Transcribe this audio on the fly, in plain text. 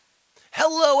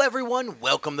Hello, everyone.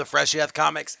 Welcome to Fresh Death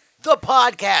Comics, the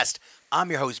podcast. I'm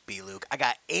your host, B. Luke. I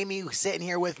got Amy sitting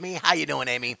here with me. How you doing,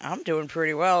 Amy? I'm doing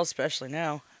pretty well, especially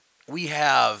now. We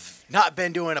have not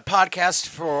been doing a podcast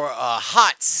for a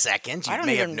hot second. You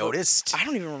may have noticed. I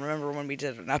don't even remember when we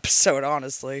did an episode,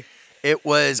 honestly. It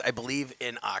was, I believe,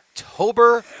 in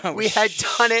October Oh, we had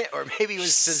done it, or maybe it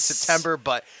was since September,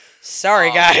 but... Sorry,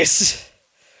 guys.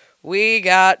 We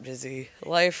got busy.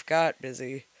 Life got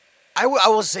busy. I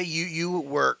will say you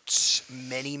worked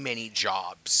many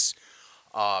jobs,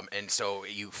 and so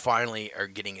you finally are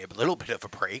getting a little bit of a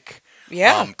break.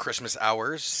 Yeah. Christmas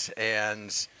hours,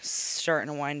 and Starting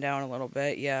to wind down a little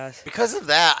bit, yeah. because of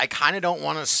that, I kind of don't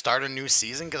want to start a new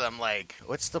season because I'm like,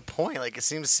 what's the point? Like, it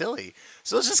seems silly.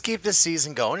 So let's just keep this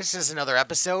season going. It's just another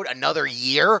episode, another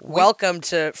year. Welcome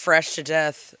to Fresh to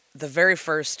Death, the very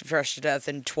first Fresh to Death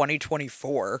in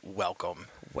 2024. Welcome.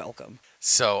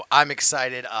 So I'm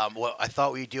excited. What I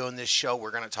thought we'd do on this show,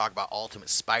 we're going to talk about Ultimate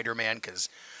Spider-Man because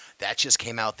that just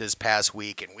came out this past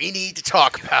week, and we need to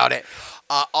talk about it.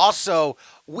 Also,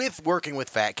 with working with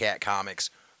Fat Cat Comics,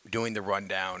 doing the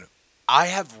rundown, I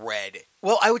have read,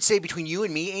 well, I would say between you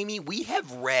and me, Amy, we have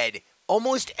read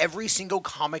almost every single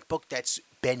comic book that's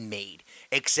been made,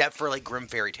 except for, like, Grimm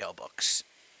Fairy Tale books.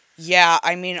 yeah,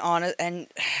 I mean, and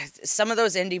some of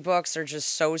those indie books are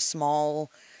just so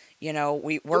small. You know,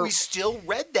 But we still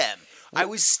read them. I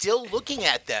was still looking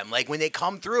at them, like, when they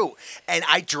come through. And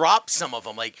I dropped some of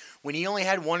them. Like, when he only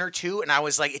had one or two, and I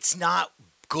was like, it's not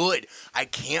good. I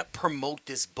can't promote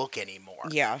this book anymore.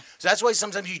 Yeah. So that's why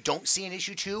sometimes you don't see an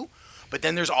issue 2. But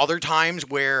then there's other times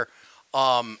where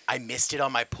I missed it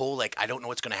on my pull. Like, I don't know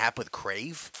what's going to happen with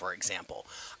Crave, for example.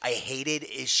 I hated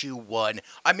issue 1.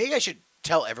 Maybe I should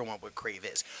tell everyone what Crave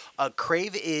is.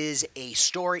 Crave is a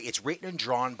story. It's written and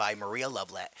drawn by Maria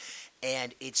Lovelet,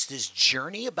 and it's this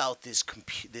journey about this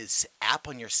this app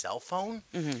on your cell phone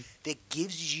that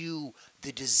gives you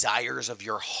the desires of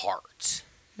your heart.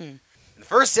 And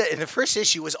the first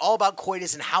issue was all about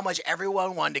coitus and how much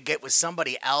everyone wanted to get with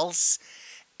somebody else,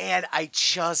 and I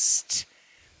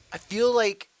feel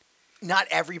like not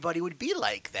everybody would be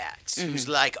like that. Who's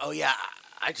like, oh yeah,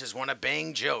 I just want to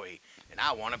bang Joey. And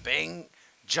I want to bang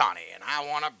Johnny, and I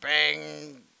want to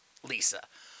bang Lisa.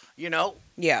 You know?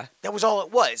 Yeah. That was all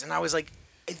it was. And I was like,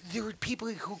 there were people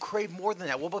who crave more than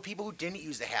that. What about people who didn't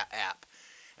use the app?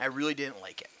 I really didn't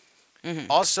like it.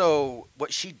 Also,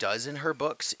 what she does in her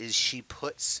books is she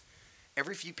puts,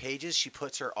 every few pages, she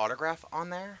puts her autograph on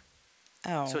there.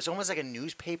 Oh. So it's almost like a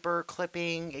newspaper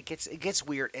clipping. It gets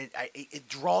weird. It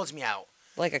draws me out.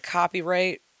 Like a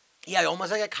copyright? Yeah,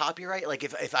 almost like a copyright. Like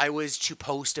if I was to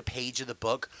post a page of the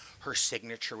book, her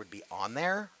signature would be on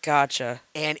there. Gotcha.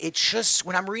 And it's just,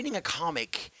 when I'm reading a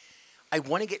comic, I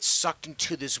want to get sucked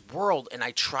into this world, and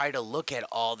I try to look at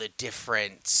all the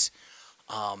different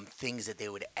things that they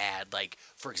would add. Like,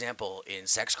 for example, in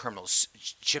Sex Criminals,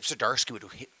 Chip Zdarsky would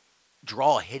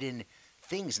draw hidden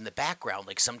things in the background.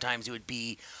 Like, sometimes it would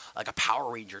be like a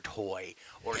Power Ranger toy,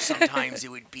 or sometimes it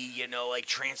would be, like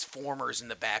Transformers in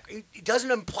the back. It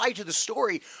doesn't apply to the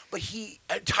story, but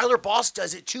Tyler Boss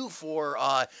does it too for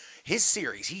his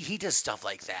series. He does stuff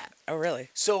like that. Oh,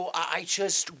 really? So I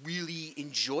just really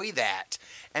enjoy that,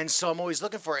 and so I'm always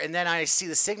looking for it. And then I see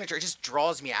the signature; it just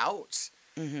draws me out.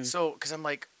 So, because I'm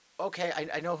like, okay,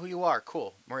 I know who you are.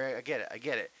 Cool, Maria, I get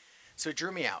it. So it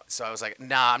drew me out. So I was like,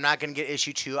 nah, I'm not going to get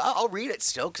issue 2. I'll read it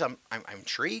still because I'm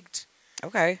intrigued.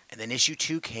 Okay. And then issue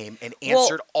 2 came and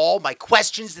answered all my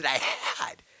questions that I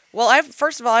had. Well,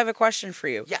 first of all, I have a question for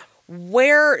you. Yeah.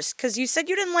 Because you said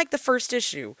you didn't like the first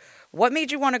issue. What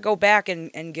made you want to go back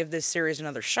and give this series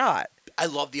another shot? I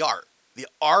love the art. The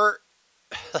art,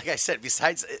 like I said,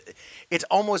 besides, it's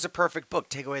almost a perfect book.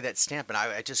 Take away that stamp, and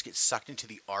I just get sucked into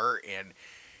the art, and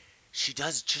she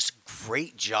does just a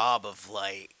great job of,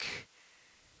 like,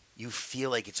 you feel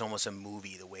like it's almost a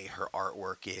movie the way her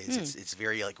artwork is. It's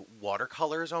very like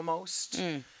watercolors almost.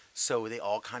 So they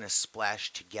all kind of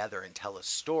splash together and tell a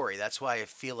story. That's why I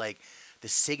feel like the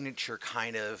signature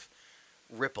kind of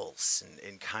ripples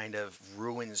and kind of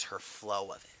ruins her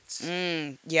flow of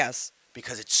it. Yes.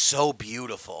 Because it's so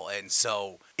beautiful. And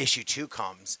so issue 2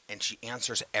 comes and she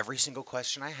answers every single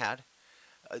question I had.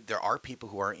 There are people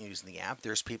who aren't using the app.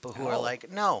 There's people who are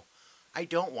like, no, I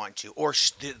don't want to. Or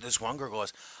this one girl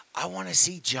goes, I want to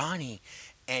see Johnny,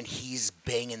 and he's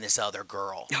banging this other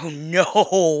girl. Oh,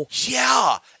 no.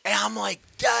 Yeah. And I'm like,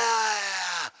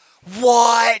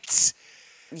 what?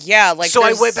 Yeah, like so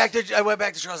I went back to Drew. I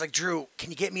was like, Drew,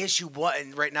 can you get me issue 1?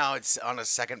 And right now it's on a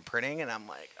second printing, and I'm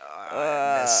like,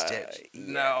 I missed it.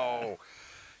 No.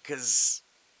 Because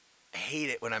hate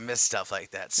it when I miss stuff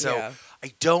like that. So Yeah.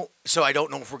 I don't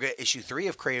know if we're going to issue 3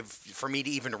 of Crave for me to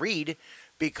even read,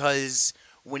 because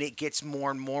when it gets more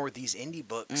and more with these indie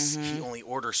books, he only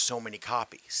orders so many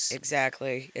copies.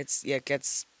 Exactly. It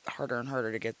gets harder and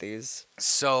harder to get these.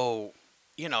 So,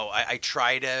 I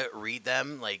try to read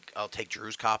them. Like, I'll take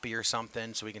Drew's copy or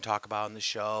something so we can talk about it in the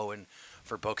show. And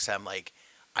for books, I'm like,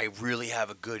 I really have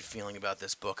a good feeling about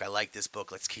this book. I like this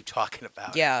book. Let's keep talking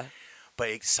about it. Yeah.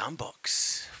 But some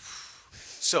books.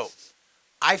 So,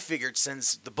 I figured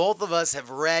since the both of us have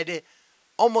read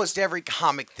almost every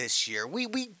comic this year, we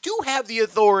do have the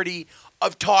authority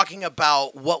of talking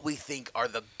about what we think are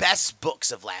the best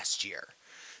books of last year.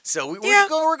 So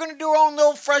we're going to do our own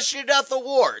little Fresh to Death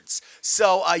Awards.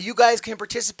 So you guys can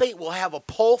participate. We'll have a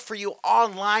poll for you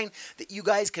online that you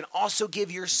guys can also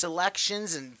give your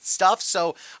selections and stuff.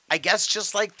 So I guess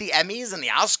just like the Emmys and the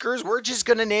Oscars, we're just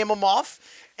going to name them off.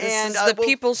 This is the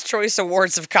People's Choice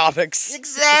Awards of comics.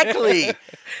 Exactly.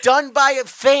 Done by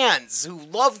fans who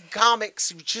love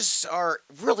comics, who just are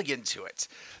really into it.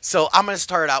 So I'm going to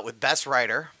start out with Best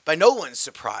Writer. By no one's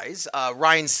surprise,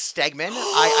 Ryan Stegman,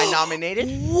 I nominated.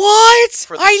 What?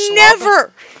 For the I Schlub.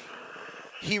 never.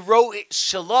 He wrote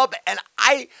Shalub, and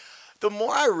the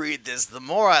more I read this, the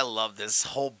more I love this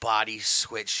whole body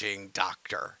switching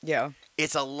doctor. Yeah.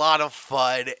 It's a lot of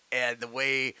fun, and the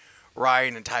way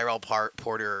Ryan and Tyrell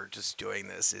Porter are just doing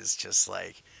this is just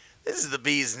like, this is the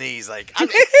bee's knees. Like, I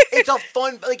mean, it's a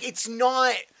fun, like, it's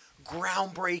not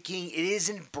groundbreaking. It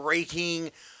isn't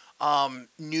breaking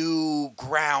new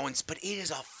grounds, but it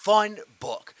is a fun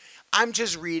book. I'm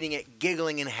just reading it,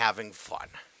 giggling, and having fun.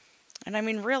 And I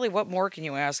mean, really, what more can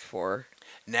you ask for?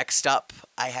 Next up,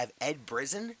 I have Ed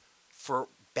Brisson for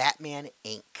Batman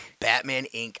Inc. Batman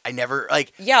Inc. I never,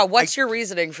 like... Yeah, what's your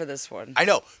reasoning for this one? I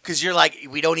know, because you're like,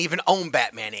 we don't even own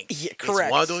Batman Inc. Yeah, correct.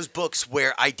 It's one of those books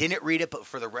where I didn't read it, but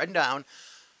for the rundown,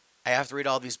 I have to read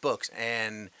all these books.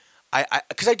 And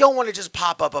because I don't want to just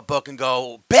pop up a book and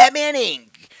go, Batman Inc.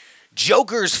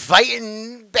 Joker's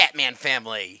fighting Batman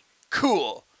family.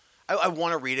 Cool. I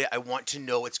want to read it. I want to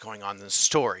know what's going on in the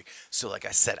story. So like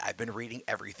I said, I've been reading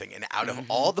everything. And out of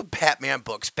all the Batman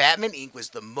books, Batman Inc.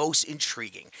 was the most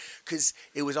intriguing. Because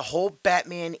it was a whole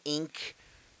Batman Inc.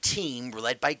 team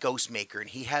led by Ghostmaker. And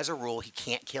he has a rule. He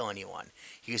can't kill anyone.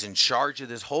 He's in charge of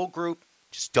this whole group.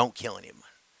 Just don't kill anyone.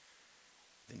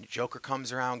 Then the Joker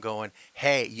comes around going,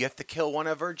 hey, you have to kill one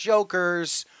of our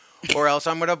Jokers, or else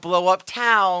I'm going to blow up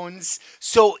towns.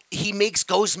 So he makes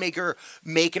Ghostmaker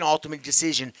make an ultimate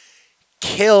decision.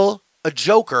 Kill a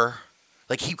Joker.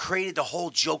 Like, he created the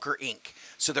whole Joker Inc.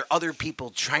 So there are other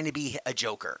people trying to be a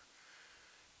Joker.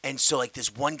 And so, like,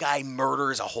 this one guy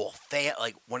murders a whole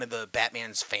like, one of the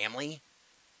Batman's family.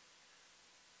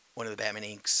 One of the Batman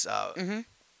Inc.'s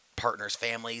partners'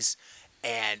 families.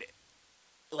 And,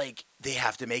 like, they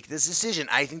have to make this decision.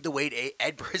 I think the way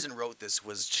Ed Brisson wrote this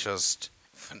was just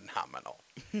phenomenal.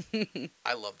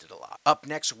 I loved it a lot. Up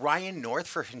next, Ryan North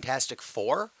for Fantastic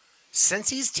Four. Since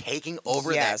he's taking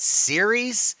over that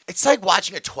series, it's like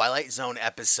watching a Twilight Zone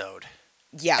episode.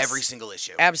 Yes. Every single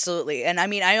issue. Absolutely. And I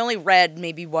mean, I only read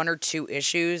maybe 1 or 2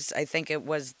 issues. I think it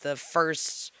was the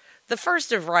first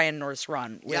of Ryan North's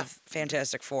run with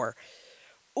Fantastic Four.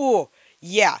 Ooh,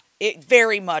 yeah. It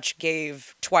very much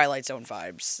gave Twilight Zone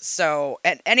vibes. So,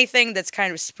 and anything that's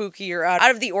kind of spooky or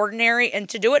out of the ordinary, and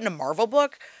to do it in a Marvel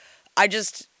book, I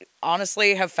just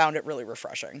honestly have found it really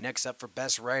refreshing. Next up for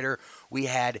Best Writer, we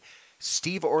had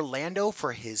Steve Orlando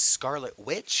for his Scarlet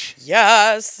Witch.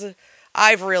 Yes.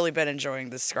 I've really been enjoying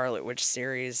the Scarlet Witch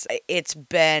series. It's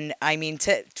been, I mean,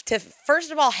 to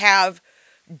first of all have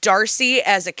Darcy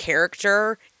as a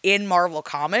character in Marvel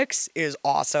Comics is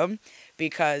awesome.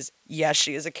 Because, yes,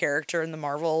 she is a character in the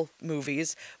Marvel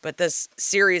movies, but this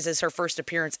series is her first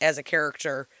appearance as a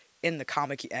character in the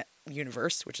comic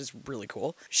universe, which is really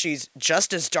cool. She's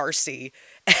just as Darcy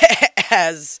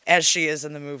as she is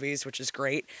in the movies, which is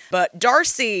great. But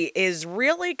Darcy is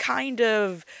really kind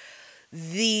of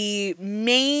the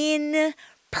main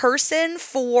person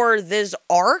for this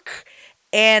arc,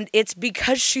 and it's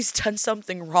because she's done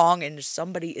something wrong and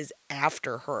somebody is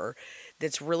after her.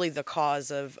 That's really the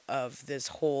cause of this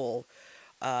whole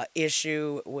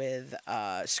issue with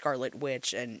Scarlet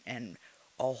Witch and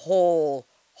a whole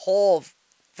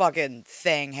fucking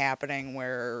thing happening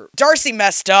where Darcy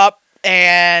messed up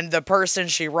and the person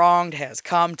she wronged has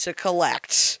come to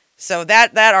collect. So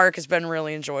that arc has been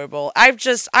really enjoyable.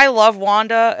 I love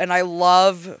Wanda, and I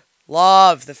love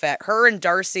the fact her and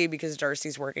Darcy, because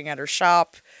Darcy's working at her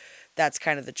shop. that's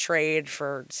kind of the trade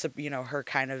for, her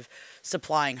kind of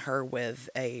supplying her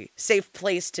with a safe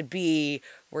place to be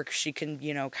where she can,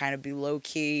 kind of be low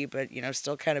key, but,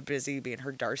 still kind of busy being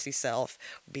her Darcy self,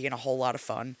 being a whole lot of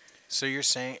fun. So you're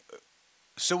saying,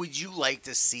 so would you like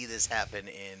to see this happen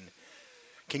in?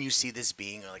 Can you see this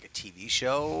being like a TV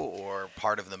show or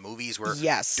part of the movies where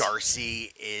Yes.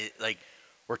 Darcy is like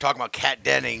we're talking about Kat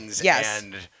Dennings Yes.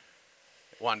 and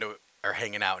Wanda are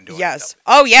hanging out and doing Yes. stuff.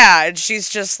 Oh, yeah. And she's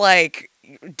just like,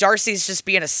 Darcy's just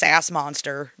being a sass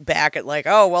monster back at like,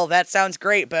 oh, well, that sounds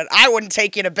great, but I wouldn't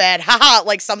take you to bed. Haha.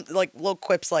 Like some like little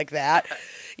quips like that.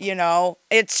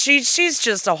 She's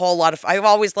just a whole lot of, I've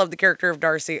always loved the character of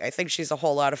Darcy. I think she's a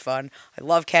whole lot of fun. I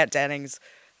love Kat Dennings.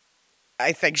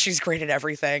 I think she's great at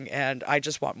everything, and I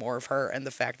just want more of her. And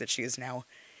the fact that she is now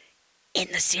in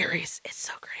the series is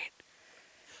so great.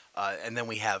 And then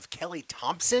we have Kelly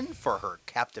Thompson for her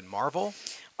Captain Marvel.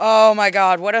 Oh my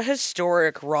God, what a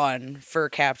historic run for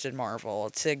Captain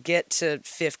Marvel. To get to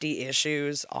 50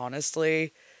 issues,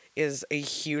 honestly, is a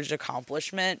huge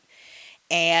accomplishment.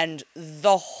 And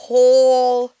the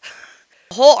whole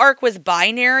arc with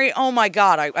Binary, oh my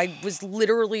God, I was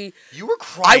literally... You were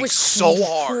crying I was so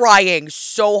hard. crying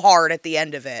so hard at the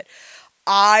end of it.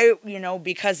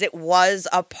 Because it was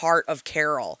a part of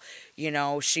Carol.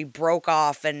 She broke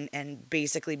off and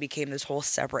basically became this whole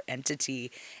separate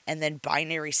entity. And then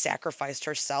Binary sacrificed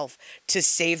herself to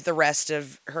save the rest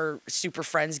of her Super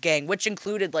Friends gang, which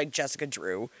included like Jessica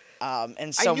Drew.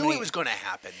 And so I knew it was going to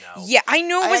happen, though. Yeah, I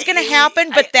knew it was going to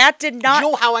happen, but that did not...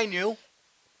 You know how I knew?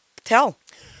 Tell.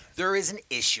 There is an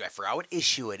issue. I forgot what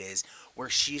issue it is, where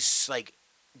she's like,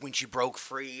 when she broke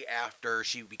free after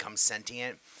she becomes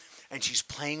sentient, and she's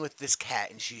playing with this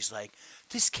cat, and she's like,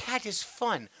 this cat is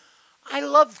fun. I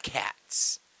love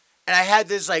cats. And I had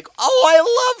this like, oh,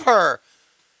 I love her.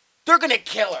 They're going to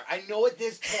kill her. I know at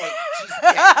this point she's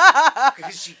dead.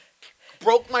 Because she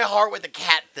broke my heart with the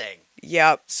cat thing.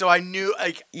 Yep. So I knew,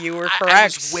 like... You were correct. I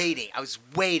was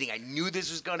waiting. I knew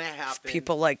this was going to happen.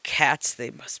 People like cats,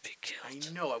 they must be killed.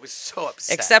 I know. I was so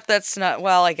upset. Except that's not...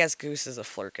 Well, I guess Goose is a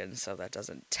flurkin, so that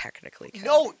doesn't technically count.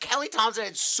 No, Kelly Thompson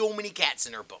had so many cats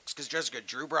in her books. Because Jessica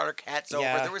Drew brought her cats over.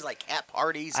 There was, like, cat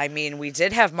parties. I mean, we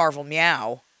did have Marvel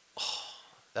Meow.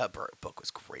 That book was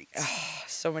great.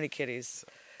 So many kitties.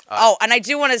 And I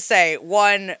do want to say,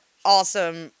 one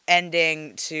awesome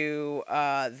ending to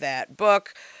that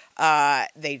book...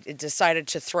 they decided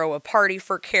to throw a party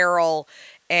for Carol,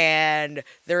 and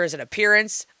there is an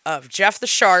appearance of Jeff the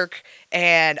Shark,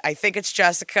 and I think it's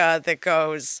Jessica that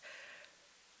goes,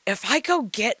 if I go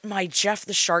get my Jeff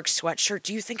the Shark sweatshirt,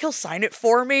 do you think he'll sign it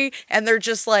for me? And they're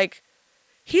just like,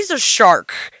 he's a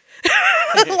shark.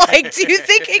 Like, do you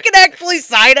think he can actually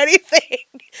sign anything?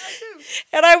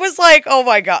 And I was like, oh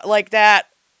my God, like that.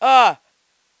 I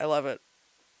love it.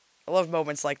 I love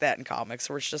moments like that in comics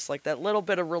where it's just like that little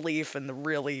bit of relief in the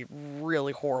really,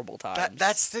 really horrible times.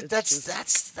 That's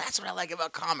what I like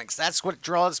about comics. That's what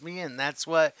draws me in. It's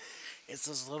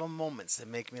those little moments that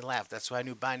make me laugh. That's why I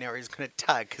knew Binary was going to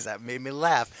die, because that made me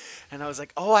laugh. And I was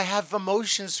like, oh, I have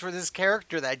emotions for this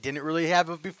character that I didn't really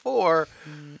have before.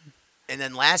 And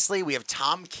then lastly, we have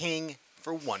Tom King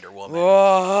for Wonder Woman. The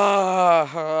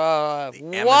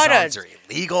Amazons are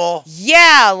illegal.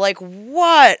 Yeah, like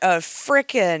what a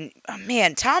freaking...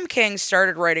 Man, Tom King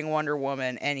started writing Wonder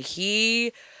Woman, and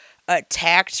he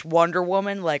attacked Wonder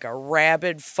Woman like a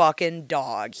rabid fucking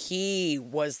dog. He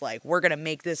was like, we're gonna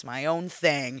make this my own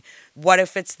thing. What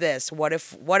if it's this? What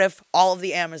if all of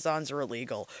the Amazons are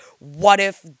illegal? What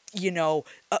if,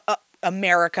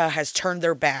 America has turned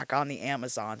their back on the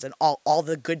Amazons and all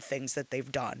the good things that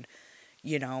they've done?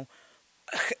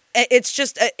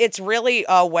 It's really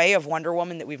a way of Wonder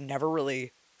Woman that we've never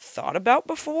really thought about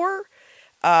before,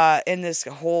 in this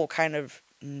whole kind of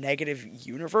negative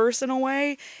universe in a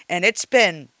way. And it's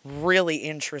been really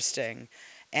interesting.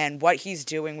 And what he's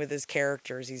doing with his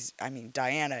characters,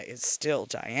 Diana is still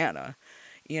Diana.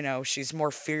 She's more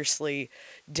fiercely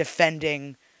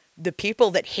defending the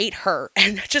people that hate her.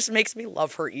 And that just makes me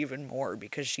love her even more,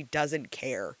 because she doesn't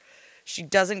care. She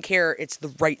doesn't care. It's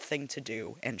the right thing to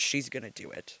do, and she's going to do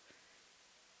it.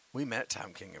 We met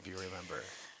Tom King, if you remember.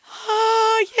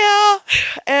 Yeah.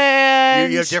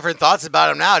 And you have different thoughts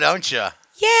about him now, don't you?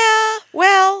 Yeah.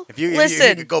 Well, if you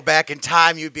could go back in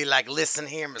time, you'd be like, listen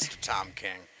here, Mr. Tom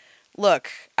King. Look,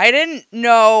 I didn't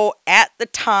know at the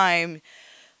time.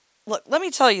 Look, let me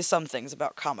tell you some things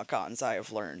about Comic-Cons I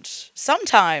have learned.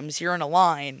 Sometimes you're in a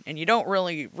line, and you don't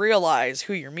really realize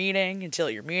who you're meeting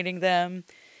until you're meeting them.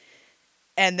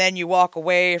 And then you walk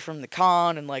away from the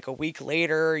con, and like a week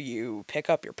later, you pick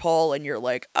up your poll, and you're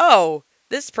like, oh,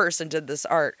 this person did this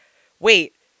art.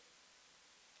 Wait.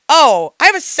 Oh, I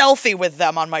have a selfie with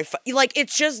them on my phone. Like,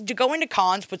 it's just going to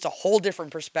cons puts a whole different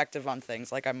perspective on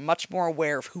things. Like, I'm much more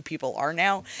aware of who people are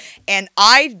now. And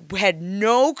I had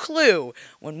no clue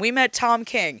when we met Tom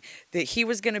King that he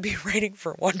was going to be writing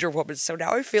for Wonder Woman. So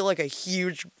now I feel like a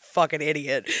huge fucking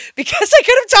idiot because I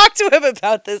could have talked to him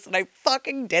about this and I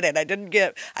fucking didn't. I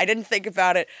didn't think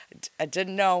about it. I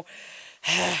didn't know.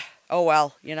 Oh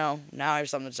well, now I have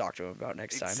something to talk to him about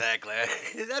next time. Exactly.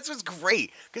 That's what's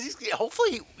great because he's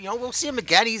hopefully we'll see him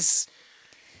again. He's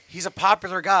a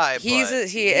popular guy. He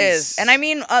is, and I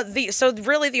mean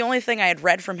the only thing I had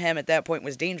read from him at that point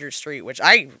was Danger Street, which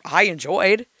I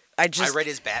enjoyed. I read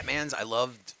his Batmans. I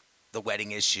loved the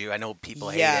wedding issue. I know people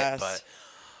hate Yes. it, but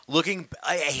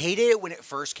I hated it when it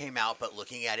first came out. But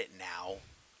looking at it now,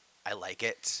 I like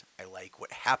it. I like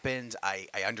what happened. I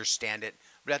understand it.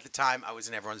 But at the time, I was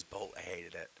in everyone's boat. I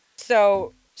hated it.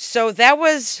 So that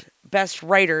was best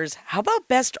writers. How about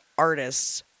best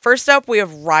artists? First up, we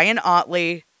have Ryan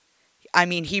Otley. I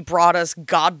mean, he brought us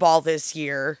Godball this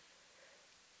year.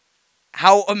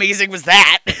 How amazing was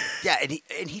that? Yeah,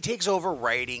 and he takes over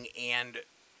writing and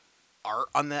art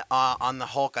on the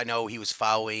Hulk. I know he was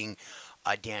following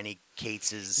Danny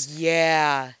Cates's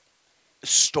Yeah.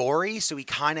 story, so he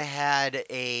kind of had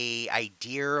a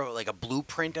idea, like a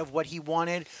blueprint of what he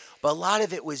wanted, but a lot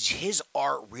of it was his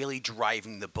art really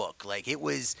driving the book. Like, it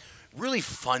was really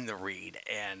fun to read,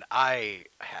 and I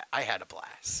had a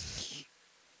blast.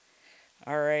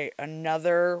 All right,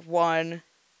 another one.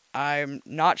 I'm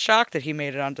not shocked that he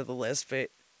made it onto the list, but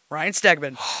Ryan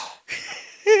Stegman.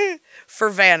 For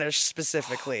Vanish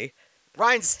specifically.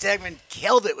 Ryan Stegman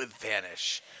killed it with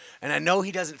Vanish, and I know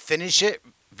he doesn't finish it.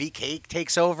 VK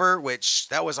takes over, which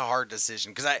that was a hard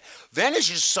decision because Vanish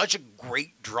is such a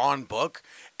great drawn book,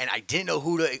 and I didn't know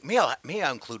who to. May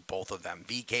I include both of them,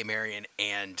 VK Marion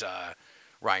and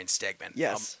Ryan Stegman.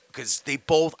 Yes, because they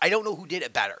both. I don't know who did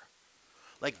it better.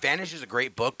 Like, Vanish is a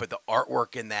great book, but the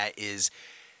artwork in that is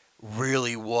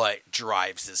really what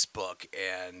drives this book,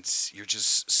 and you're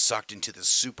just sucked into the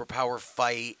superpower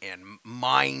fight and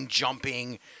mind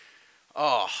jumping.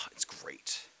 Oh, it's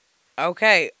great.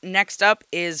 Okay, next up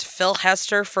is Phil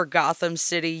Hester for Gotham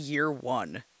City Year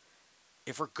 1.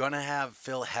 If we're going to have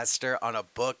Phil Hester on a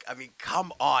book, I mean,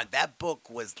 come on. That book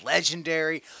was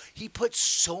legendary. He put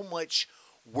so much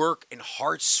work and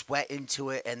hard sweat into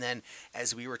it. And then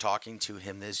as we were talking to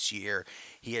him this year,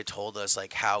 he had told us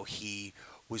like how he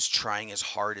was trying his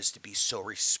hardest to be so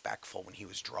respectful when he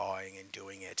was drawing and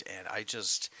doing it. And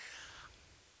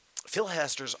Phil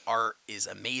Hester's art is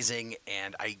amazing,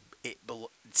 and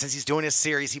since he's doing a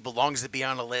series, he belongs to be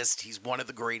on a list. He's one of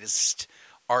the greatest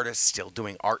artists still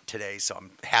doing art today, so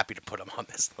I'm happy to put him on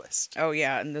this list. Oh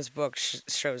yeah, and this book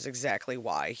shows exactly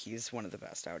why he's one of the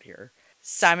best out here.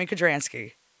 Simon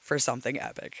Kodransky for Something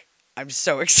Epic. I'm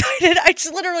so excited. I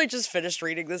literally just finished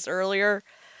reading this earlier.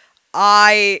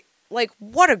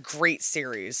 What a great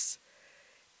series.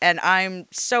 And I'm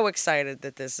so excited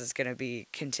that this is going to be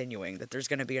continuing, that there's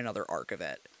going to be another arc of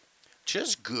it.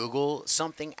 Just Google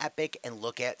Something Epic and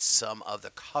look at some of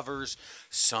the covers,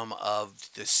 some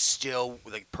of the still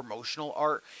promotional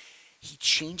art. He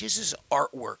changes his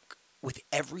artwork with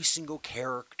every single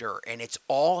character, and it's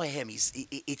all him.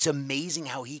 It's amazing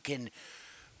how he can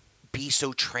be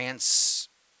so translucent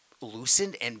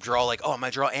and draw I'm going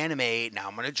to draw anime, now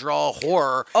I'm going to draw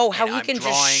horror. Oh, how he can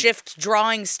just shift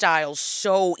drawing styles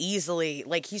so easily.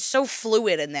 Like, he's so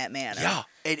fluid in that manner. Yeah,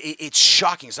 it's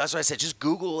shocking. So that's why I said just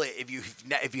Google it.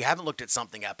 If you haven't looked at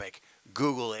Something Epic,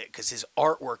 Google it, because his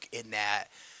artwork in that,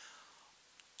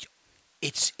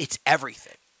 it's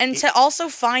everything. And to also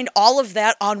find all of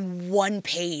that on one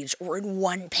page or in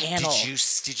one panel. Did you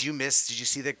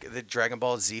see the Dragon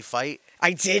Ball Z fight?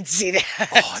 I did see that.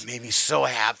 Oh, it made me so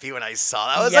happy when I saw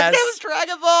that. I was like, that was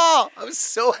Dragon Ball. I was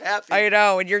so happy. I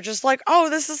know, and you're just like,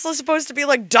 oh, this is supposed to be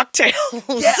like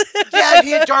DuckTales. Yeah, he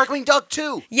had Darkwing Duck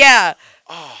too. Yeah.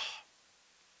 Oh.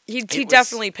 He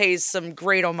definitely pays some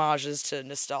great homages to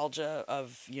nostalgia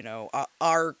of,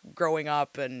 our growing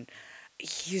up, and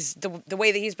he's the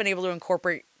way that he's been able to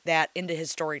incorporate that into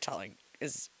his storytelling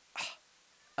is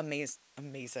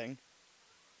amazing.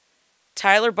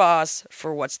 Tyler Boss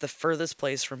for What's the Furthest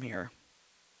Place from Here.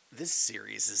 This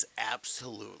series is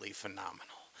absolutely phenomenal.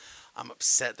 I'm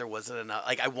upset there wasn't enough.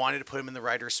 I wanted to put him in the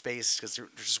writer space because there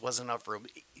just wasn't enough room.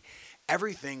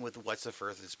 Everything with What's the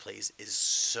Furthest Place is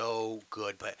so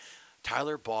good, but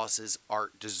Tyler Boss's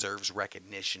art deserves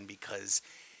recognition because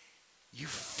you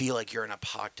feel like you're in an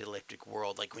apocalyptic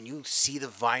world. Like, when you see the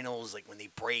vinyls, when they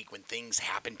break, when things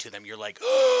happen to them, you're like,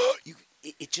 oh,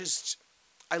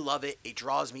 I love it. It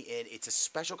draws me in. It's a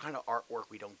special kind of artwork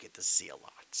we don't get to see a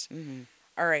lot. Mm-hmm.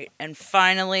 All right, and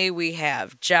finally we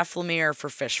have Jeff Lemire for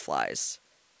Fish Flies.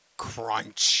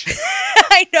 Crunch.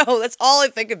 I know, that's all I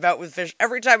think about with fish.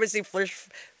 Every time I see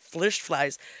fish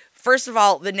flies. First of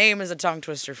all, the name is a tongue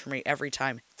twister for me every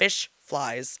time. Fish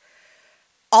Flies.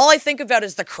 All I think about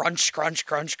is the crunch, crunch,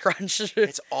 crunch, crunch.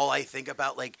 It's all I think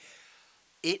about. Like,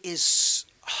 it is.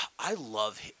 I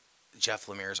love Jeff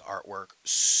Lemire's artwork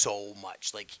so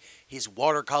much. Like his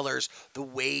watercolors, the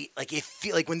way, like it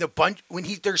feel like when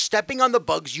they're stepping on the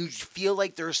bugs, you feel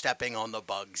like they're stepping on the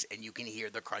bugs, and you can hear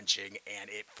the crunching, and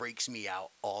it freaks me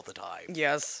out all the time.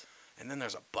 Yes. And then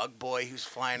there's a bug boy who's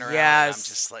flying around. Yes. And I'm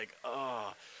just like,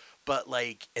 oh. But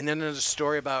like, and then there's a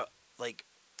story about like,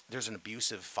 there's an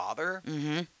abusive father,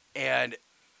 and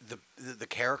the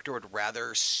character would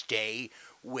rather stay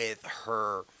with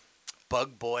her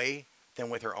bug boy than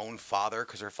with her own father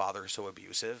because her father is so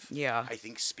abusive. Yeah. I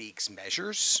think speaks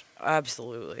measures.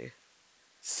 Absolutely.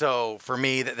 So for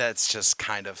me, that's just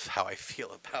kind of how I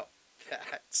feel about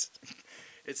that.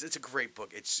 It's a great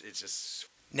book. It's just.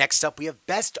 Next up, we have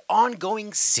Best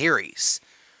Ongoing Series.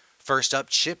 First up,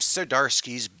 Chip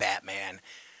Zdarsky's Batman.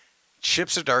 Chip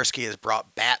Zdarsky has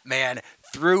brought Batman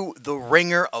through the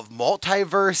ringer of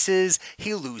multiverses.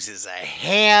 He loses a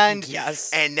hand.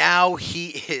 Yes. And now he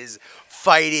is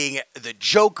fighting the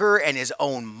Joker and his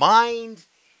own mind.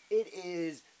 It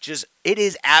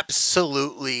is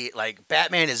absolutely, like,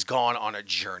 Batman has gone on a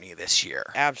journey this year.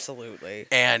 Absolutely.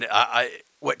 And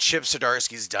what Chip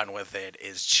Zdarsky's done with it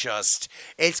is just,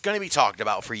 it's going to be talked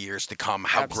about for years to come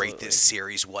how great this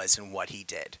series was and what he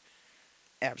did.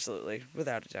 Absolutely.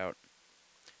 Without a doubt.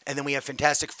 And then we have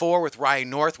Fantastic Four with Ryan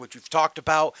North, which we've talked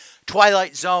about.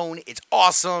 Twilight Zone, it's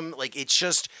awesome. Like, it's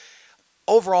just,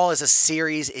 overall as a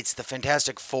series, it's the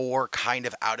Fantastic Four kind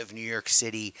of out of New York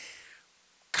City,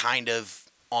 kind of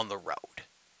on the road.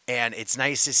 And it's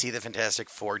nice to see the Fantastic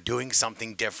Four doing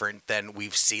something different than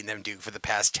we've seen them do for the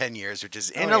past 10 years, which is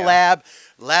in a lab.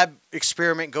 Lab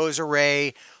experiment goes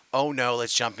awry. Oh no,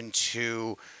 let's jump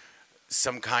into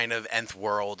some kind of nth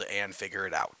world and figure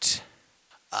it out.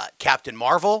 Captain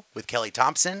Marvel with Kelly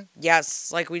Thompson.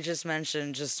 Yes, like we just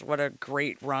mentioned, just what a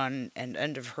great run and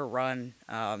end of her run.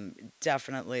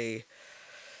 Definitely.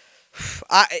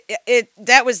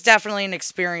 That was definitely an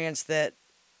experience that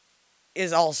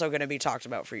is also going to be talked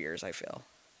about for years, I feel.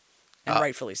 And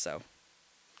rightfully so.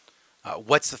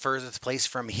 What's the Furthest Place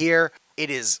from Here? It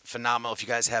is phenomenal if you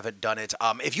guys haven't done it.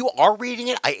 If you are reading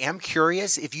it, I am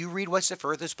curious. If you read What's the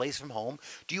Furthest Place from Home,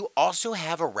 do you also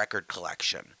have a record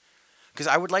collection? Because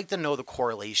I would like to know the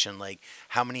correlation, like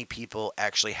how many people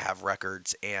actually have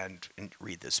records and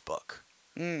read this book.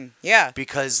 Yeah.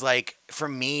 Because, like, for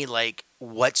me, like,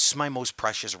 what's my most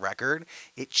precious record?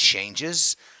 It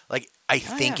changes. Like, I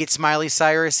think it's Miley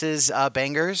Cyrus's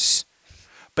Bangers.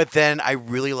 But then I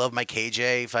really love my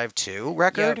KJ52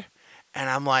 record. Yep. And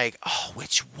I'm like, oh,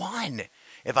 which one?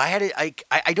 If I had it,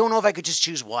 I don't know if I could just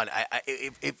choose one.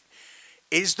 If it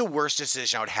is the worst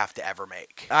decision I would have to ever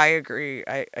make. I agree.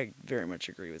 I very much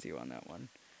agree with you on that one.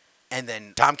 And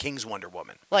then Tom King's Wonder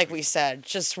Woman. Like we said,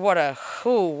 just what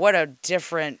a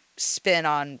different spin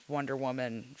on Wonder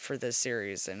Woman for this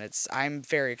series. And I'm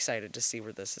very excited to see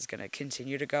where this is going to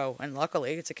continue to go. And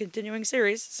luckily, it's a continuing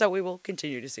series, so we will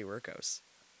continue to see where it goes.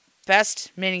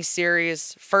 Best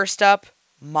miniseries. First up,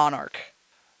 Monarch.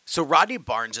 So Rodney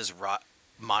Barnes'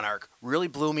 Monarch really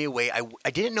blew me away.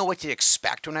 I didn't know what to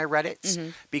expect when I read it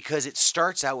because it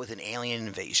starts out with an alien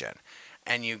invasion.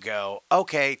 And you go,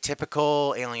 okay,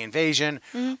 typical alien invasion.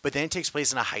 But then it takes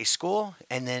place in a high school.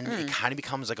 And then it kind of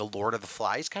becomes like a Lord of the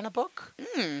Flies kind of book.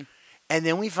 And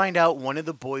then we find out one of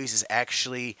the boys has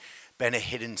actually been a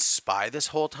hidden spy this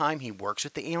whole time. He works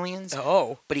with the aliens.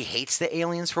 Oh. But he hates the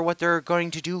aliens for what they're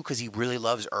going to do because he really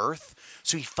loves Earth.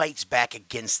 So he fights back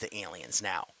against the aliens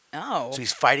now. Oh. So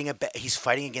he's fighting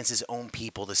against his own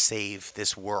people to save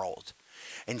this world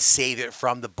and save it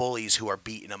from the bullies who are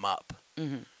beating him up.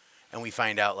 And we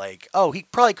find out, like, oh, he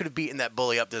probably could have beaten that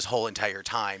bully up this whole entire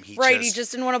time. He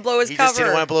just didn't want to blow his cover. He just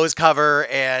didn't want to blow his cover,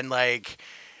 and, like,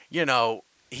 you know,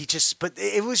 but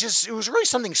it was really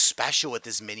something special with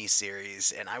this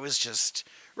miniseries, and I was just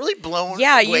really blown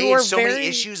away. You were so many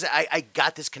issues. I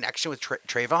got this connection with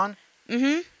Trayvon.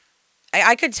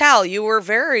 I could tell you were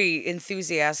very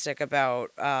enthusiastic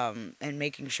about and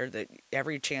making sure that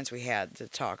every chance we had to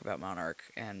talk about Monarch,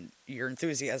 and your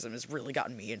enthusiasm has really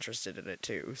gotten me interested in it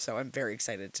too. So I'm very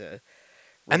excited to.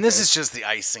 And this is just the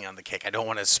icing on the cake. I don't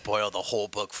want to spoil the whole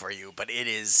book for you, but it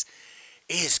is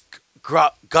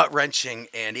gut wrenching,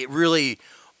 and it really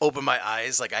opened my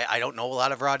eyes. Like I don't know a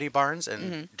lot of Rodney Barnes,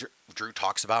 and Drew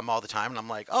talks about him all the time, and I'm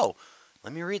like, oh,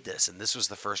 let me read this. And this was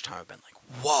the first time I've been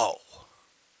like, whoa.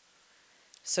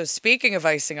 So speaking of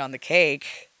icing on the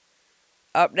cake,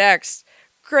 up next,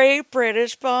 Great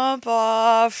British Bump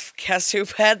Off. Guess who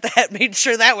had that? Made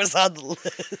sure that was on the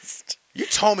list. You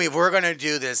told me if we're going to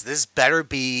do this better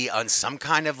be on some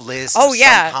kind of list Oh, of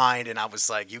yeah. some kind. And I was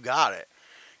like, you got it.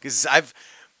 Because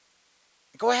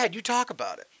Go ahead, you talk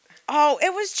about it. Oh,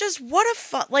 it was just what a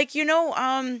fun, like,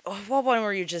 what one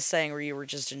were you just saying where you were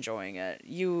just enjoying it?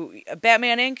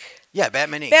 Batman Inc. Yeah,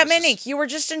 Batman Inc. Batman Inc. You were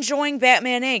just enjoying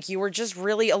Batman Inc. You were just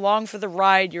really along for the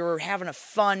ride. You were having a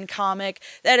fun comic.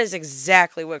 That is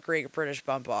exactly what Great British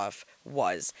Bump Off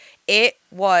was. It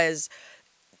was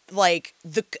like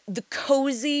the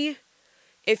cozy.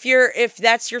 If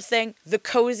that's your thing, the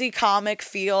cozy comic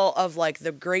feel of like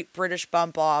the Great British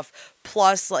Bump Off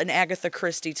plus an Agatha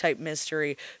Christie type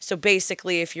mystery. So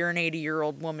basically, if you're an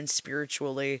 80-year-old woman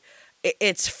spiritually,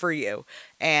 it's for you.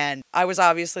 And I was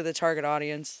obviously the target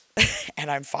audience,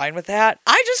 and I'm fine with that.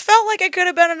 I just felt like it could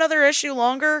have been another issue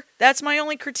longer. That's my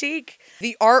only critique.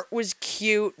 The art was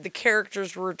cute. The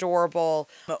characters were adorable.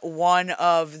 One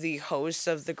of the hosts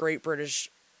of the Great British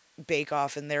Bake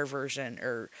Off in their version,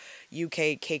 or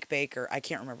UK Cake Baker, I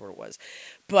can't remember what it was,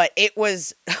 but it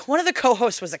was, one of the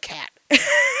co-hosts was a cat. I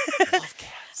love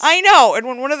cats. I know, and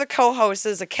when one of the co-hosts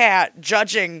is a cat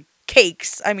judging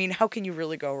cakes, I mean, how can you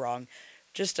really go wrong?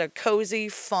 Just a cozy,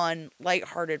 fun,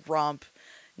 lighthearted romp.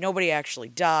 Nobody actually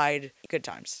died. Good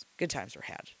times were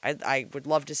had. I would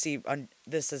love to see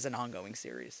this as an ongoing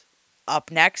series. Up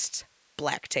next,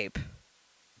 Black Tape.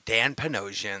 Dan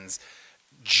Panosian's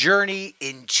journey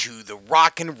into the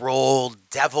rock and roll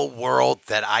devil world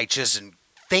that I just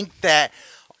think that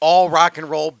all rock and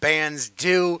roll bands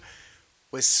do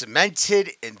was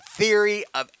cemented in theory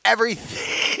of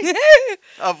everything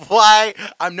of why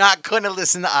I'm not going to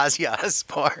listen to Ozzy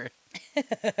Osbourne.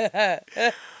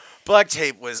 Black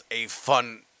Tape was a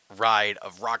fun ride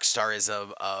of rock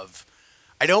starism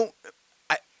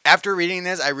after reading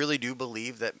this, I really do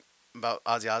believe that about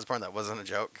Ozzy Osbourne that wasn't a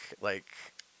joke. Like,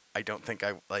 I don't think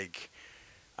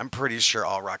I'm pretty sure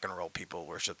all rock and roll people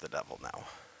worship the devil now.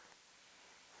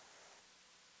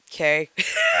 Okay.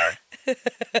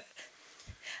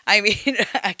 I mean,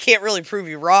 I can't really prove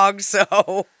you wrong,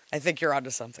 so I think you're onto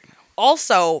something.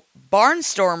 Also,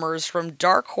 Barnstormers from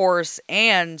Dark Horse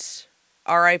and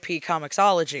R.I.P.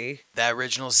 Comixology. The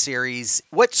original series,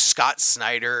 what Scott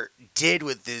Snyder did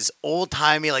with this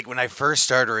old-timey, like when I first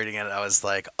started reading it, I was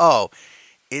like, oh,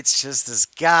 it's just this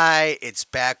guy. It's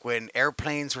back when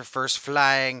airplanes were first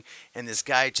flying, and this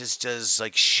guy just does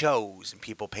like shows, and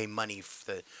people pay money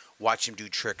to watch him do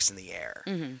tricks in the air.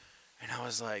 Mm-hmm. And I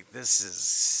was like, this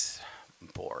is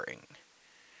boring.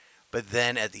 But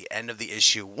then at the end of the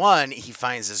issue 1, he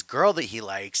finds this girl that he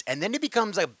likes, and then it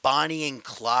becomes like Bonnie and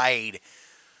Clyde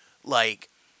like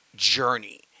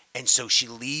journey. And so she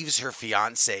leaves her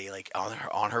fiance like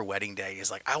on her wedding day.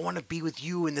 He's like, I want to be with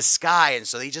you in the sky. And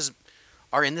so they just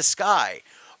are in the sky.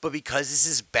 But because this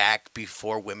is back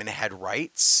before women had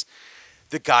rights,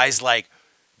 the guy's like,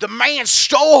 the man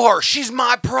stole her. She's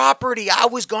my property. I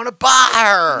was going to buy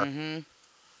her. Mm-hmm.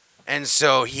 And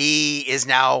so he is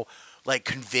now like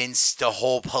convinced the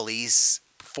whole police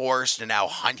force to now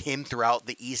hunt him throughout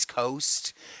the East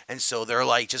Coast. And so they're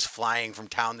like just flying from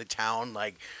town to town,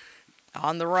 like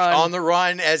on the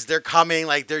run as they're coming.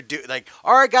 Like they're like,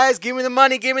 all right, guys, give me the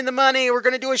money. We're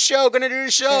going to do a show.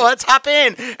 Let's hop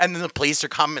in. And then the police are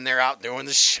coming. They're out doing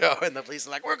the show. And the police are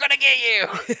like, we're going to get you.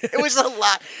 It was a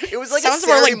lot. It was like sounds a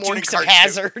more Saturday like morning Dukes of cartoon.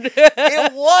 Hazzard.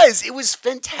 It was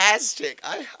fantastic.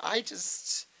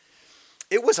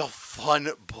 It was a fun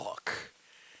book.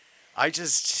 And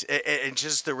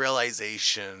just the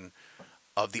realization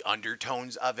of the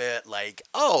undertones of it, like,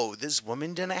 oh, this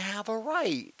woman didn't have a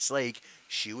right. Like,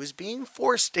 she was being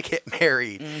forced to get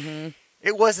married. Mm-hmm.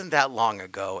 It wasn't that long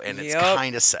ago, and it's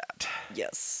kind of sad.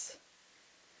 Yes.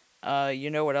 You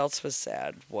know what else was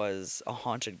sad? Was A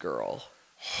Haunted Girl.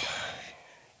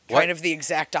 Kind of the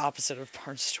exact opposite of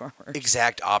Barnstormers.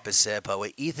 Exact opposite, but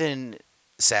what Ethan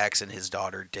Sachs and his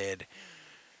daughter did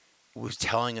was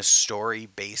telling a story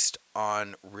based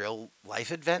on real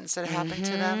life events that happened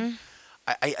to them.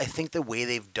 I think the way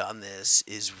they've done this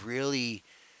is really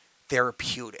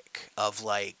therapeutic of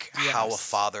like how a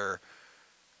father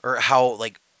or how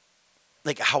like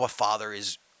how a father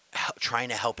is trying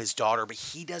to help his daughter, but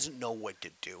he doesn't know what to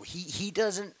do.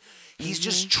 He's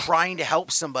just trying to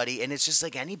help somebody, and it's just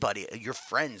like anybody, your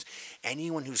friends,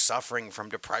 anyone who's suffering from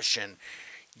depression,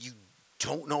 you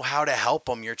don't know how to help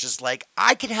them. You're just like,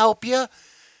 I can help you.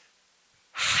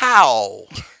 How?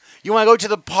 You want to go to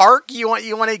the park? You want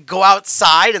to go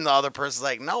outside? And the other person's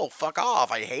like, no, fuck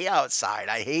off. I hate outside.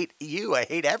 I hate you. I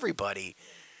hate everybody.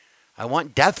 I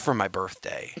want death for my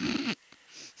birthday.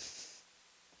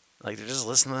 Like they're just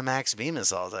listening to Max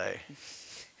Bemis all day.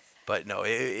 But no,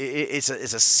 it's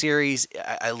a series.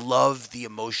 I love the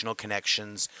emotional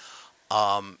connections.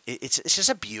 It's just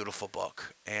a beautiful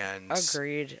book, and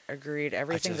Agreed. I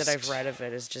Everything that I've just read of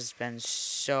it has just been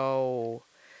so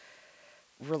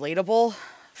relatable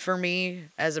for me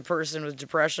as a person with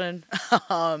depression.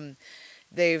 um,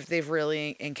 they've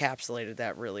really encapsulated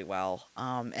that really well.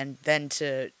 And then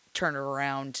to turn it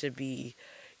around to be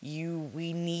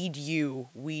we need you.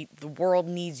 The world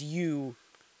needs you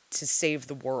to save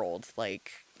the world.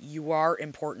 Like you are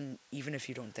important even if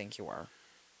you don't think you are.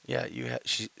 yeah,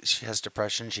 she has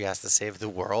depression. She has to save the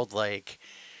world. Like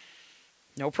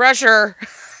No pressure.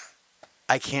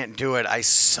 I can't do it. I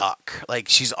suck. Like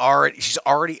she's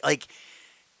already like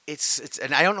it's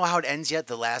and I don't know how it ends yet.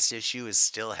 The last issue is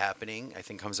still happening. I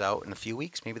think comes out in a few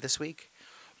weeks, maybe this week.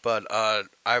 But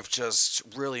I've just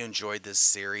really enjoyed this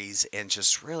series and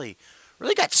just really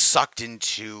got sucked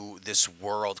into this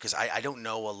world because I don't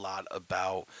know a lot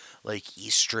about like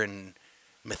Eastern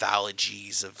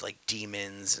mythologies of like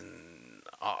demons and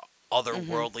Hmm.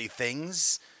 otherworldly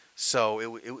things. So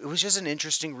it was just an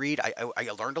interesting read. I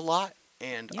learned a lot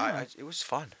and Yeah. it was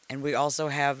fun. And we also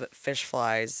have fish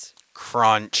flies.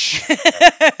 Crunch.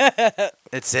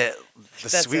 It's it.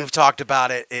 That's We've it. talked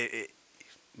about it.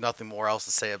 Nothing more else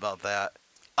to say about that.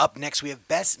 Up next, we have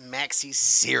Best Maxi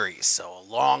Series. So a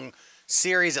long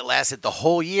series that lasted the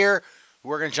whole year.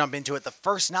 We're going to jump into it. The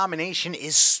first nomination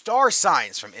is Star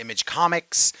Signs from Image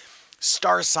Comics.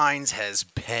 Star Signs has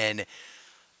been.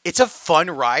 It's a fun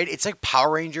ride. It's like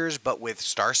Power Rangers, but with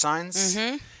star signs.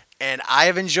 Hmm. And I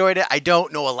have enjoyed it. I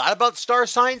don't know a lot about star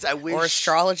signs. I wish. Or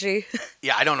astrology.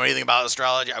 Yeah, I don't know anything about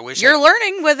astrology. I wish. You're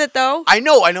learning with it though. I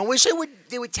know. I know. Wish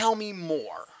they would tell me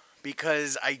more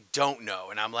because I don't know.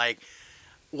 And I'm like,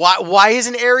 why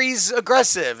isn't Aries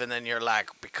aggressive? And then you're like,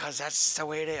 because that's the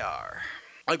way they are.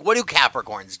 Like, what do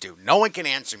Capricorns do? No one can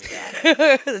answer me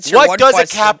that. That's your What one does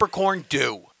question. a Capricorn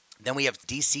do? Then we have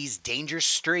DC's Danger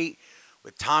Street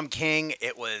with Tom King.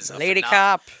 It was a Lady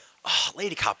Cop. Oh,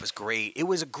 Lady Cop was great. It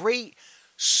was a great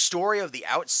story of the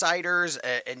outsiders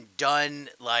and done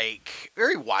like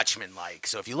very Watchmen like.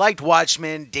 So if you liked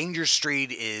Watchmen, Danger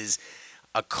Street is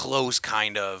a close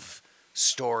kind of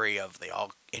story of they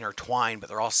all intertwine, but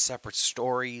they're all separate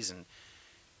stories, and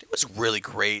it was really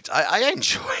great. I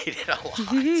enjoyed it a lot.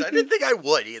 I didn't think I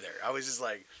would either. I was just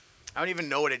like, I don't even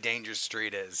know what a Danger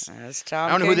Street is. That's I Tom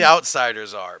don't know who King. the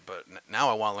outsiders are, but now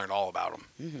I want to learn all about them.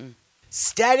 Hmm.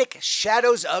 Static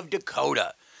Shadows of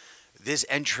Dakota. This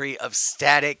entry of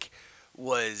Static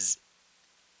was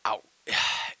out.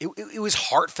 It was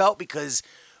heartfelt because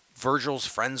Virgil's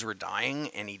friends were dying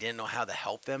and he didn't know how to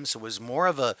help them. So it was more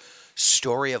of a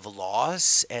story of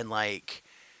loss and like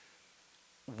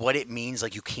what it means.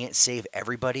 Like you can't save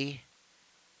everybody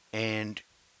and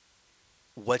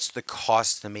what's the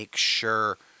cost to make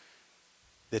sure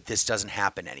that this doesn't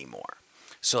happen anymore.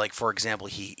 So like for example,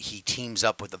 he teams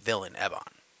up with the villain Ebon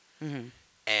Hmm.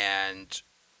 and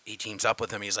he teams up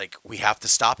with him. He's like, we have to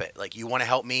stop it. Like you want to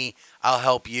help me, I'll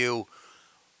help you.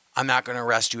 I'm not gonna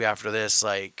arrest you after this.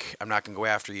 Like, I'm not gonna go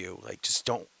after you. Like, just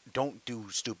don't do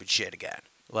stupid shit again.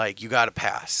 Like, you gotta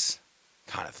pass,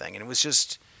 kind of thing. And it was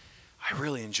just, I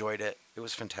really enjoyed it. It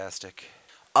was fantastic.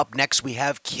 Up next, we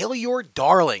have Kill Your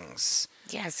Darlings.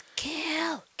 Yes,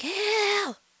 kill.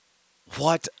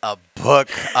 What a book!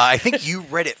 I think you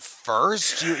read it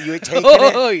first. You had taken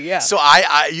Oh it. yeah. So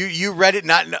you read it.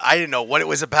 Not I didn't know what it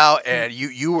was about, and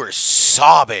you were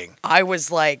sobbing. I was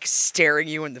like staring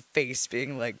you in the face,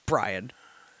 being like, Brian,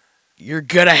 you're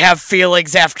gonna have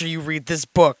feelings after you read this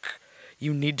book.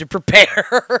 You need to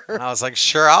prepare. And I was like,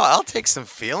 sure, I'll take some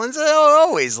feelings. I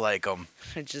always like them.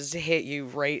 It just hit you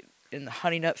right in the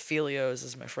honey nut filios,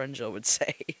 as my friend Jill would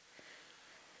say.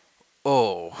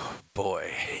 Oh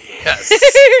boy, yes.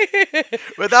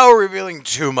 Without revealing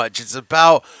too much, it's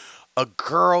about a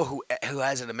girl who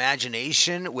has an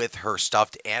imagination with her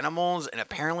stuffed animals, and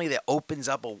apparently that opens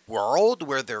up a world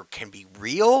where there can be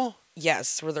real.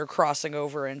 Yes, where they're crossing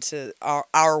over into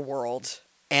our world.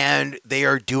 And they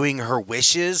are doing her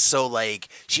wishes. So like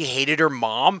she hated her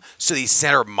mom, so they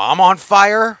set her mom on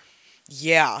fire.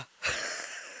 Yeah.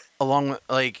 Along with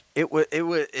like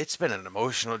it's been an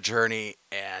emotional journey,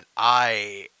 and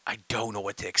I don't know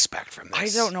what to expect from I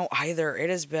this. don't know either.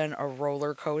 It has been a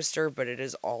roller coaster, but it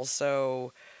is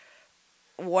also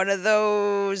one of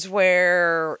those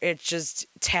where it just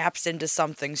taps into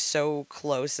something so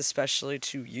close, especially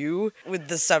to you with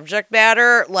the subject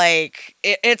matter. Like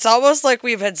it's almost like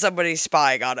we've had somebody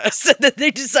spying on us, and then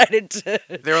they decided to.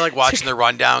 They were like watching the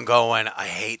rundown, going, "I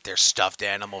hate their stuffed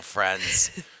animal friends.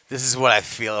 This is what I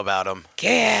feel about them."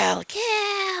 Kill.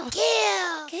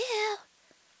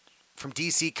 from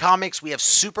DC Comics, we have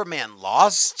Superman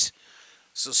Lost.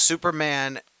 So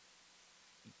Superman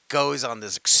goes on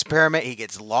this experiment. He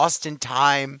gets lost in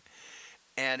time.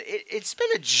 And it's been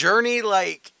a journey.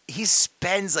 Like, he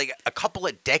spends like a couple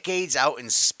of decades out in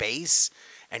space.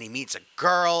 And he meets a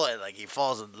girl. And like he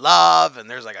falls in love. And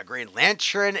there's like a Green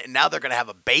Lantern. And now they're going to have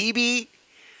a baby.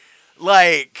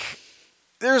 Like,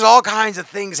 there's all kinds of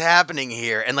things happening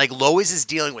here. And like Lois is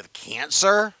dealing with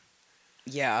cancer.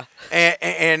 Yeah.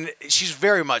 And she's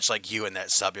very much like you in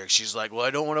that subject. She's like, well, I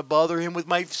don't want to bother him with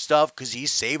my stuff because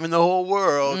he's saving the whole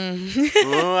world.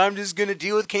 Well, I'm just going to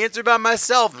deal with cancer by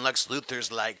myself. And Lex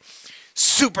Luthor's like,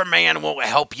 Superman won't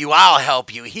help you. I'll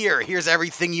help you. Here's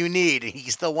everything you need. And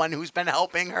he's the one who's been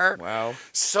helping her. Wow.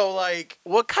 So, like,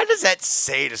 what kind does that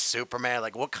say to Superman?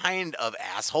 Like, what kind of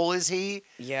asshole is he?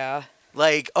 Yeah.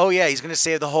 Like, oh, yeah, he's going to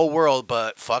save the whole world,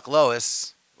 but fuck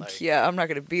Lois. Like, yeah, I'm not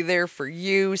going to be there for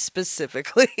you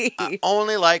specifically. I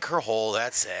only like her hole,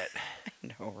 that's it. I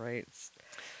know, right?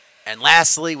 And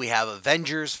lastly, we have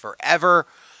Avengers Forever.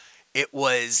 It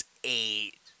was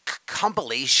a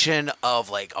compilation of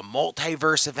like a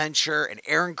multiverse adventure and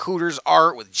Aaron Cooter's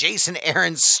art with Jason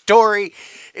Aaron's story.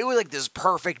 It was like this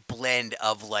perfect blend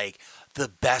of like the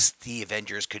best the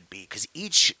Avengers could be, because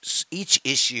each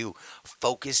issue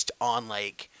focused on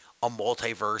like a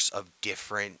multiverse of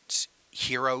different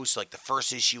heroes. Like the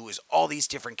first issue was all these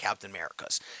different Captain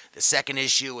Americas. The second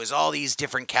issue was all these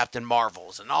different Captain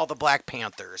Marvels and all the Black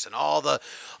Panthers and all the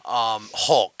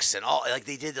Hulks and all, like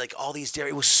they did like all these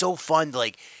different. It was so fun.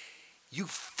 Like you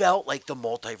felt like the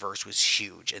multiverse was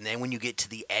huge. And then when you get to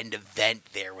the end event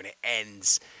there, when it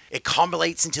ends, it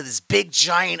culminates into this big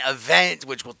giant event,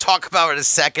 which we'll talk about in a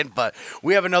second. But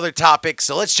we have another topic,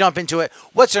 so let's jump into it.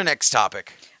 What's our next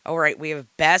topic? All right, we have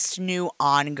best new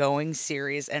ongoing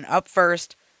series. And up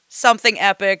first, something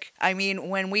epic. I mean,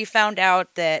 when we found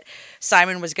out that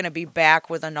Simon was going to be back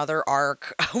with another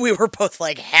arc, we were both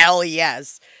like, hell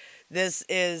yes. This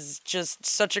is just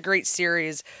such a great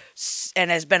series and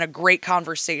has been a great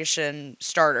conversation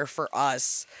starter for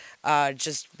us.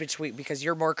 Just between, because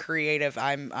you're more creative,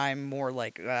 I'm more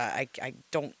like I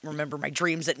don't remember my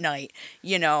dreams at night,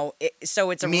 you know.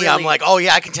 So it's a Me, really, I'm like, oh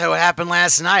yeah, I can tell you what happened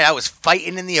last night. I was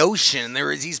fighting in the ocean. There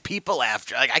was these people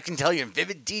after. Like I can tell you in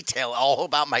vivid detail all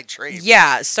about my dreams.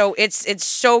 yeah. So it's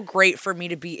so great for me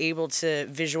to be able to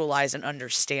visualize and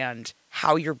understand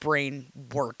how your brain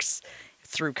works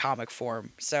through comic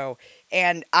form. So,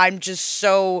 and I'm just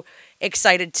so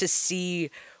excited to see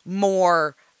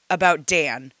more about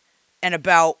Dan. And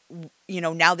about, you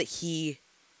know, now that he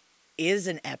is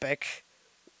an epic,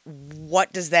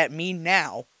 what does that mean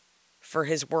now for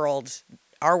his world,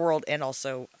 our world, and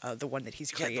also the one that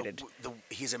he's created?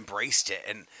 He's embraced it,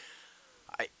 and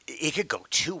it could go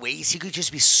two ways. He could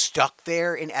just be stuck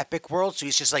there in epic world, so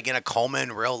he's just like in a coma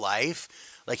in real life.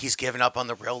 Like he's given up on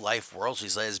the real life world, so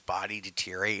he's let his body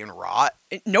deteriorate and rot.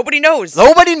 Nobody knows.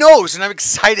 Nobody knows, and I'm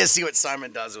excited to see what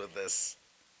Simon does with this.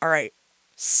 All right.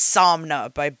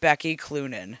 Somna by Becky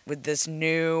Cloonan with this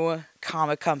new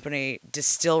comic company,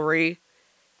 Distillery,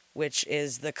 which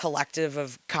is the collective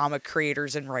of comic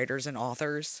creators and writers and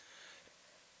authors.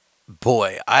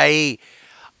 Boy, I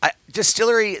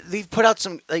Distillery, they've put out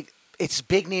some, like, it's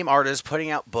big name artists putting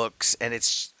out books, and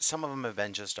it's some of them have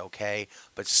been just okay,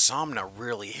 but Somna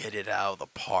really hit it out of the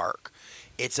park.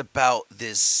 It's about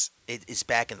this, it's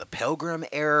back in the Pilgrim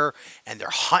era, and they're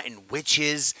hunting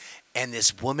witches. And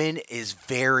this woman is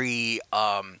very,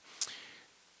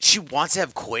 she wants to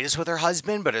have coitus with her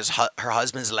husband, but her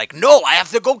husband's like, no, I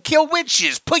have to go kill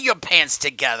witches. Put your pants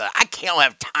together. I can't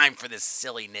have time for this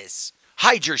silliness.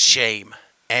 Hide your shame.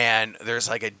 And there's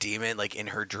like a demon like in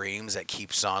her dreams that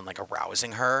keeps on like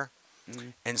arousing her.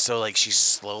 Mm. And so like she's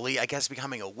slowly, I guess,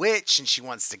 becoming a witch, and she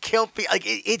wants to kill people. Like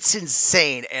it's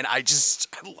insane. And I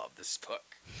love this book.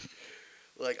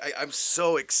 Like, I'm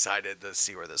so excited to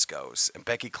see where this goes. And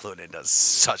Becky Cloonan does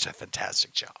such a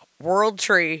fantastic job. World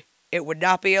Tree, it would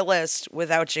not be a list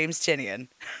without James Tynion.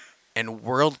 And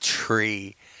World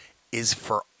Tree is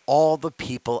for all the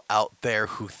people out there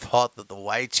who thought that the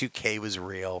Y2K was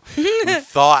real, who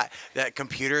thought that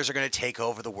computers are going to take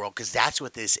over the world, because that's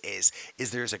what this is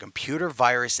there's a computer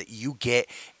virus that you get,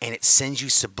 and it sends you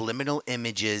subliminal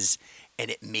images, and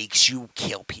it makes you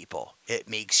kill people. It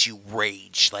makes you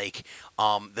rage, like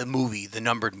the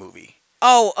numbered movie.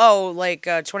 Oh, like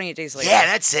 28 Days Later. Yeah,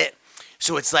 that's it.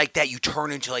 So it's like that. You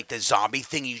turn into like the zombie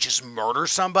thing. You just murder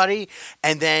somebody,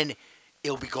 and then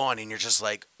it'll be gone, and you're just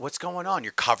like, what's going on?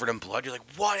 You're covered in blood. You're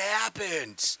like, what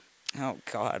happened? Oh,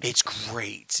 God. It's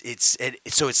great.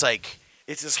 So it's like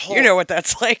It's this whole. You know what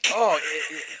that's like. Oh,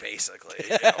 basically,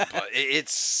 but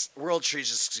it's World Tree's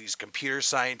just these computer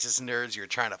scientists nerds. You're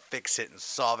trying to fix it and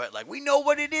solve it. Like, we know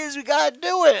what it is. We gotta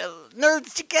do it.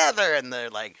 Nerds together, and they're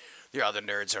like, the other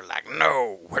nerds are like,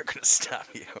 no, we're gonna stop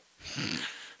you.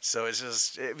 So it's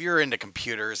just, if you're into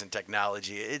computers and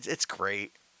technology, it's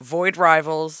great. Void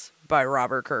Rivals by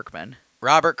Robert Kirkman.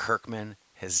 Robert Kirkman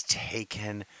has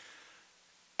taken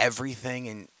everything,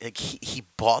 and like he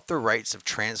bought the rights of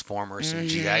Transformers and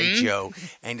G.I. Joe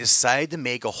and decided to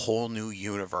make a whole new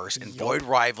universe. And Void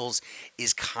Rivals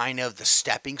is kind of the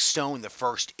stepping stone, the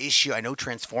first issue. I know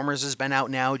Transformers has been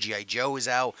out now. G.I. Joe is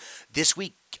out. This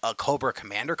week, Cobra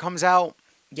Commander comes out.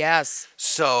 Yes.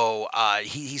 So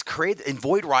he's created, and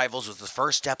Void Rivals was the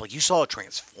first step. Like, you saw a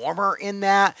Transformer in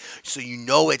that, so you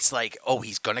know it's like, oh,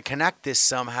 he's gonna connect this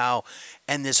somehow.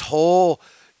 And this whole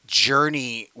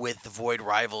journey with the Void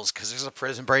Rivals, because there's a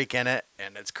prison break in it,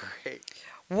 and it's great.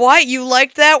 What? You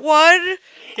liked that one?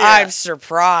 Yeah. I'm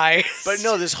surprised. But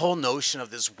no, this whole notion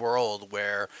of this world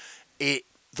where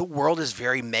the world is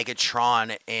very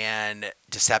Megatron and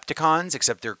Decepticons,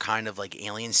 except they're kind of like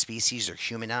alien species. They're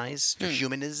humanized. They're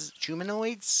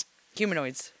humanoids.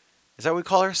 Humanoids. Is that what we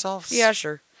call ourselves? Yeah,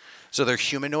 sure. So they're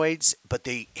humanoids, but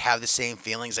they have the same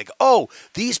feelings. Like, oh,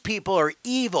 these people are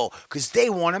evil because they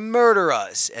want to murder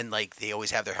us. And like, they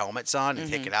always have their helmets on and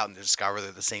take it out and discover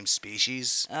they're the same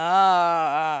species.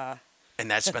 Ah. And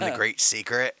that's been the great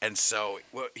secret. And so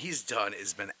what he's done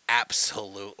has been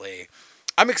absolutely...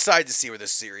 I'm excited to see where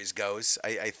this series goes.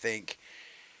 I think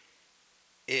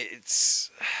it's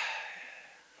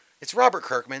Robert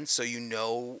Kirkman, so you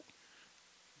know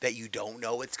that you don't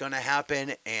know what's going to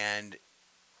happen, and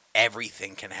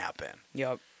everything can happen.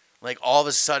 Yep. Like, all of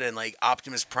a sudden, like,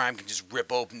 Optimus Prime can just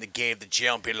rip open the gate of the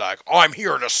jail and be like, I'm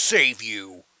here to save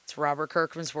you. It's Robert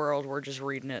Kirkman's world. We're just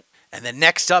reading it. And then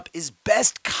next up is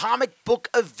Best Comic Book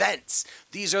Events.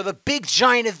 These are the big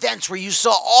giant events where you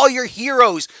saw all your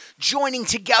heroes joining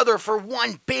together for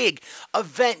one big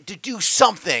event to do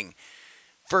something.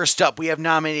 First up, we have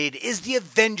nominated is the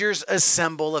Avengers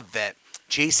Assemble event.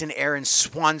 Jason Aaron's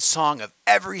swan song of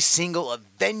every single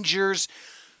Avengers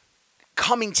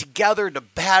coming together to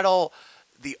battle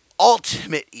the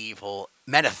ultimate evil,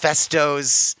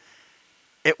 Manifestos.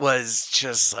 It was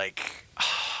just like...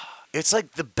 It's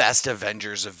like the best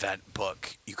Avengers event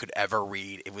book you could ever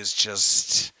read. It was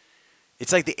just...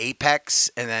 It's like the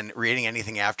apex, and then reading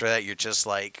anything after that, you're just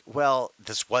like, well,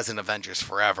 this wasn't Avengers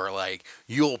Forever. Like,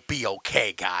 you'll be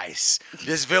okay, guys.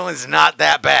 This villain's not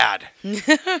that bad.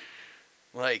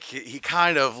 Like, he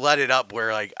kind of let it up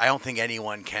where, like, I don't think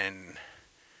anyone can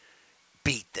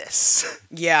beat this.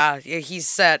 Yeah, he's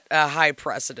set a high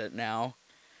precedent now.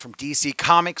 From DC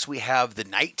Comics, we have the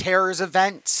Night Terrors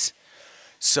events.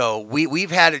 So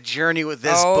we've had a journey with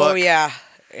this book. Oh, yeah.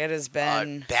 It has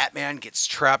been... Batman gets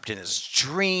trapped in his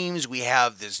dreams. We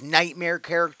have this Nightmare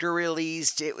character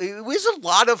released. It was a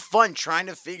lot of fun trying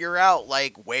to figure out,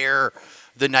 like, where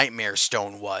the Nightmare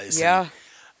Stone was. Yeah. And,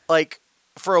 like,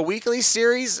 for a weekly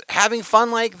series, having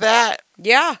fun like that.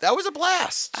 Yeah. That was a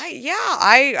blast.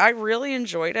 I really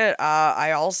enjoyed it.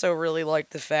 I also really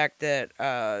liked the fact that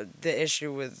the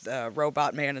issue with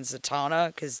Robot Man and Zatanna,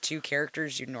 because two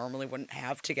characters you normally wouldn't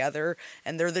have together,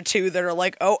 and they're the two that are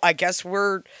like, oh, I guess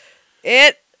we're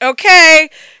it. Okay.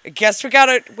 I guess we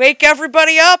gotta wake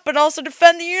everybody up and also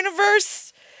defend the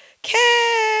universe.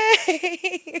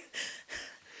 Okay.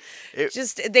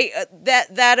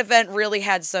 That event really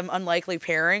had some unlikely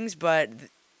pairings, but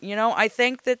you know, I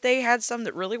think that they had some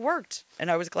that really worked,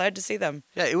 and I was glad to see them.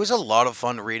 Yeah, it was a lot of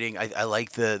fun reading. I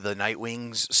like the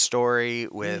Nightwing's story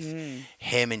with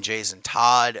him and Jason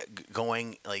Todd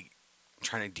going, like,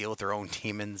 trying to deal with their own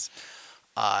demons.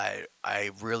 I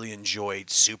really enjoyed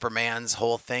Superman's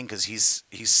whole thing because he's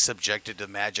subjected to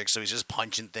magic, so he's just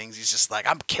punching things. He's just like,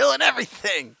 I'm killing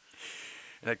everything.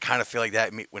 And I kind of feel like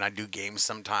that when I do games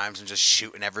sometimes. I'm just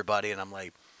shooting everybody, and I'm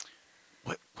like,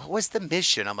 what was the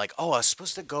mission? I'm like, oh, I was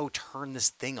supposed to go turn this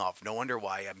thing off. No wonder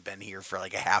why I've been here for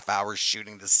like a half hour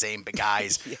shooting the same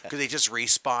guys. Because they just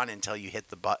respawn until you hit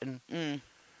the button.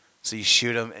 So you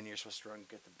shoot them, and you're supposed to run and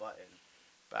get the button.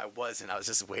 But I wasn't. I was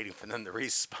just waiting for them to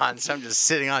respawn. So I'm just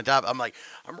sitting on top. I'm like,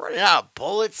 I'm running out of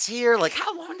bullets here. Like,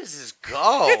 how long does this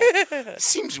go? It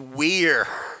seems weird.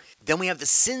 Then we have the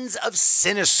Sins of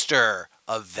Sinister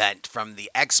event from the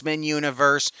X-Men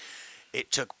universe.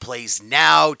 It took place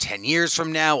now, 10 years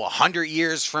from now, 100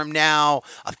 years from now,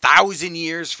 1,000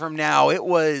 years from now. It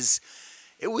was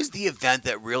the event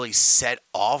that really set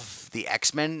off the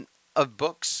X-Men of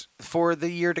books for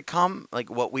the year to come. Like,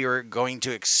 what we were going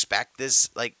to expect this,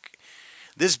 like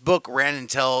This book ran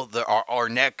until our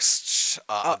next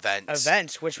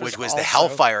event, which was the also-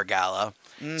 Hellfire Gala.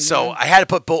 So I had to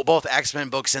put both X-Men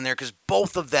books in there because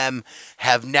both of them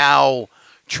have now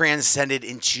transcended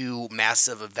into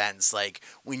massive events. Like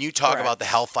when you talk about the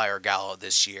Correct. Hellfire Gala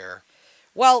this year.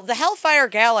 Well, the Hellfire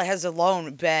Gala has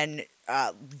alone been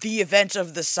the event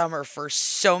of the summer for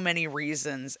so many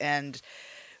reasons, and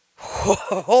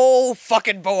oh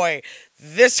fucking boy,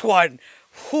 this one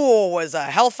was a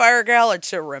Hellfire Gala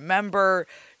to remember.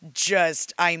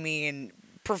 Just, I mean,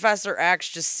 Professor X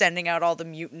just sending out all the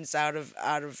mutants out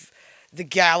of the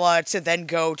gala to then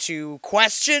go to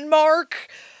question mark.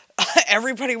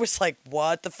 Everybody was like,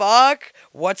 what the fuck?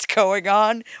 What's going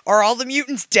on? Are all the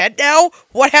mutants dead now?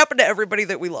 What happened to everybody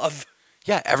that we love?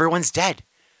 Yeah, everyone's dead.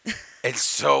 And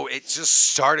so it just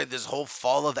started this whole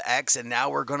fall of X, and now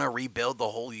we're going to rebuild the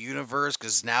whole universe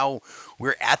because now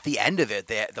we're at the end of it.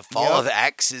 The fall of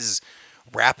X is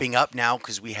wrapping up now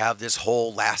because we have this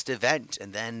whole last event,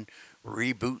 and then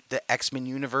reboot the X-Men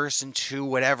universe into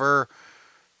whatever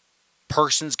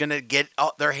person's going to get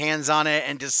their hands on it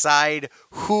and decide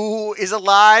who is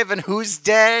alive and who's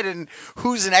dead and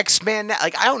who's an X-Man now.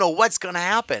 Like, I don't know what's going to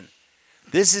happen.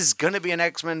 This is going to be an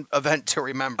X-Men event to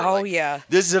remember. Oh, yeah.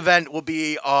 This event will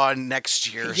be on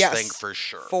next year's thing for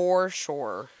sure. For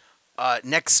sure.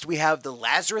 Next, we have the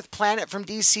Lazarus Planet from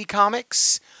DC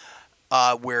Comics,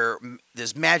 where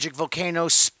this magic volcano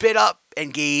spit up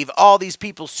and gave all these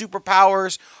people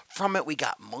superpowers. From it, we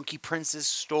got Monkey Prince's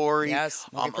story. Yes,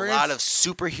 Monkey A Prince. lot of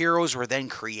superheroes were then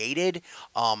created.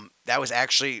 That was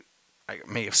actually, I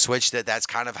may have switched it. That's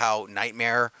kind of how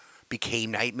Nightmare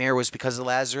became Nightmare, was because of the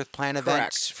Lazarus Planet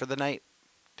event for the Night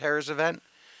Terrors event.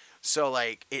 So,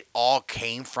 like, it all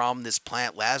came from this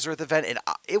Planet Lazarus event, and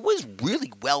it was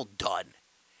really well done.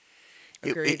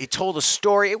 It told a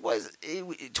story.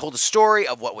 It told a story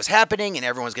of what was happening, and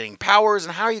everyone's getting powers,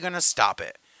 and how are you going to stop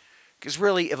it? Because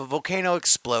really, if a volcano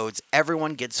explodes,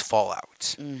 everyone gets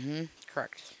fallout. Mm-hmm.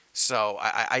 Correct. So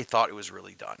I thought it was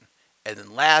really done. And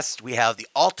then last, we have the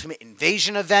Ultimate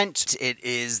Invasion event. It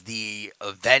is the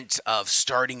event of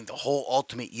starting the whole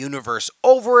Ultimate Universe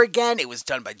over again. It was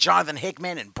done by Jonathan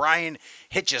Hickman and Brian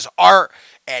Hitch's art,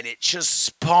 and it just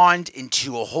spawned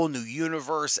into a whole new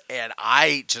universe, and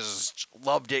I just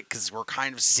loved it because we're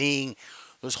kind of seeing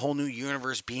this whole new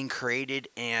universe being created,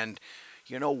 and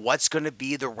you know, what's going to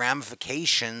be the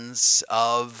ramifications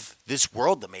of this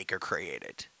world the maker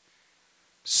created.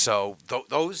 So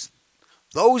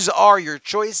those are your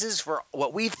choices for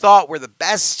what we thought were the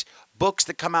best books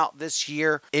that come out this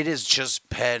year. It has just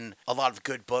been a lot of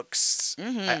good books.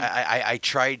 Mm-hmm. I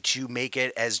tried to make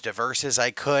it as diverse as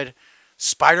I could.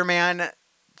 Spider-Man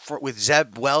with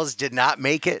Zeb Wells did not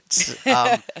make it.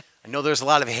 I know there's a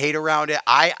lot of hate around it.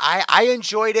 I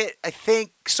enjoyed it, I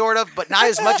think, sort of, but not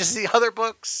as much as the other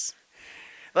books.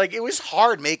 Like, it was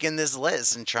hard making this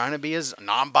list and trying to be as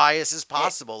non-biased as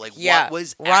possible. Like, what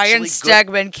was Ryan actually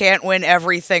Stegman can't win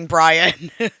everything,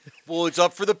 Brian. Well, it's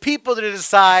up for the people to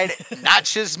decide, not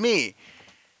just me.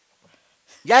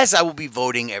 Yes, I will be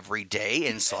voting every day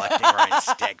and selecting Ryan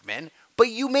Stegman, but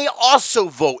you may also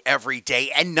vote every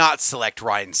day and not select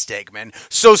Ryan Stegman.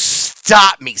 So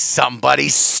stop me, somebody.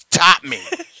 Stop me.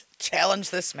 Challenge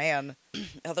this man.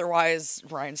 Otherwise,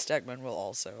 Ryan Stegman will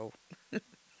also.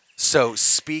 So,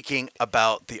 speaking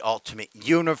about the Ultimate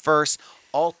Universe,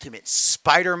 Ultimate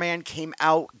Spider-Man came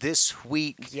out this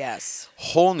week. Yes.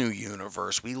 Whole new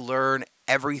universe. We learn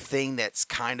everything that's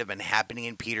kind of been happening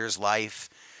in Peter's life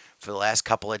for the last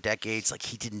couple of decades. Like,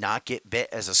 he did not get bit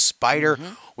as a spider,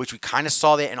 which we kind of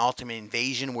saw that in Ultimate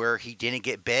Invasion where he didn't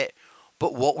get bit.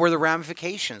 But what were the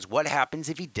ramifications? What happens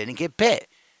if he didn't get bit?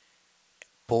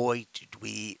 Boy, did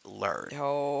we learn.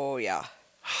 Oh, yeah.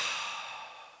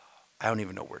 I don't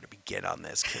even know where to begin on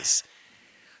this because,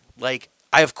 like,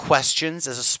 I have questions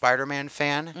as a Spider-Man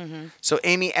fan. So,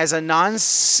 Amy, as a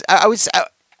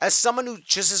as someone who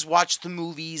just has watched the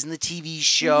movies and the TV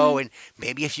show and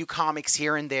maybe a few comics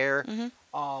here and there,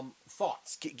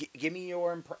 thoughts? Give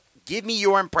me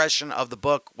your impression of the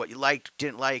book. What you liked,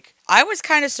 didn't like. I was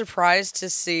kind of surprised to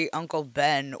see Uncle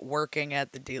Ben working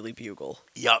at the Daily Bugle.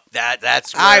 Yup,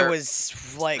 that's where I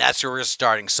was like, that's where we're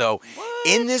starting. So,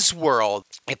 in this world,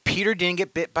 if Peter didn't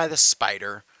get bit by the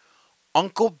spider,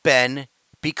 Uncle Ben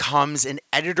becomes an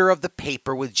editor of the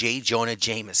paper with J. Jonah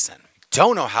Jameson.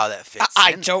 Don't know how that fits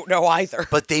I in. don't know either.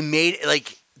 But they made,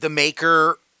 like, the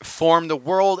maker formed the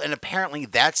world, and apparently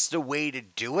that's the way to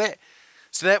do it.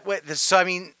 So I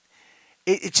mean,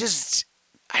 it just,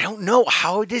 I don't know.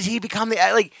 How did he become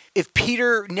like, if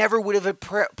Peter never would have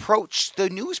approached the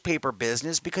newspaper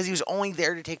business because he was only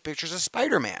there to take pictures of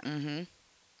Spider-Man.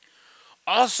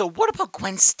 Also, what about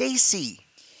Gwen Stacy?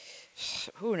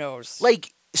 Who knows?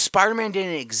 Like, Spider-Man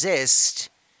didn't exist.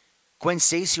 Gwen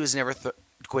Stacy was never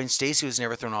Gwen Stacy was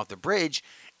never thrown off the bridge.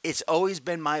 It's always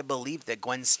been my belief that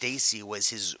Gwen Stacy was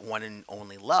his one and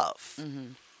only love.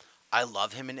 Mm-hmm. I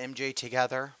love him and MJ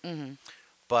together, Mm-hmm.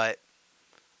 but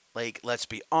like, let's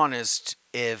be honest,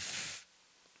 if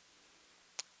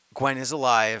Gwen is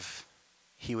alive,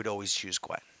 he would always choose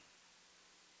Gwen.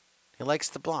 He likes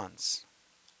the blondes.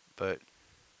 But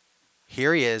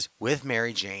here he is with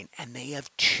Mary Jane, and they have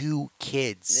 2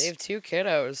 kids. They have 2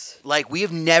 kiddos. Like, we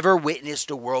have never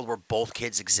witnessed a world where both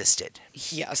kids existed.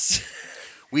 Yes.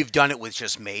 We've done it with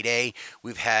just Mayday.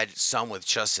 We've had some with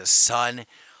just a son,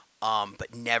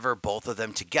 but never both of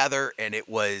them together. And it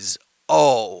was,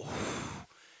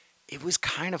 it was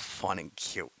kind of fun and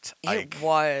cute. It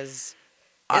was.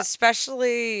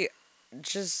 Especially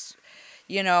just,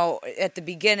 at the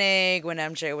beginning when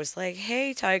MJ was like,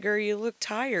 "Hey, Tiger, you look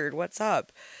tired. What's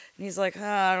up?" And he's like,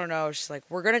 I don't know. She's like,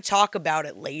 "We're going to talk about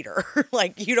it later."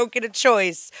 Like, you don't get a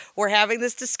choice. We're having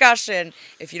this discussion.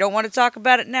 If you don't want to talk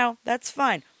about it now, that's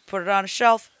fine. Put it on a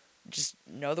shelf. Just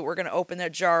know that we're going to open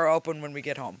that jar open when we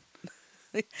get home.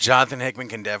 Jonathan Hickman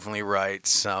can definitely write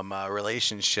some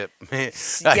relationship. I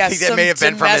Yes, think that may have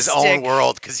been from his own domestic-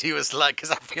 world, because he was like,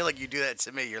 because I feel like you do that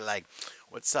to me. You're like,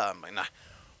 "What's up?" I'm like, "Nah.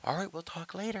 All right, we'll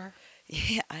talk later."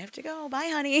 Yeah, I have to go. Bye,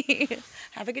 honey.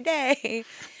 Have a good day.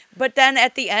 But then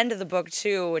at the end of the book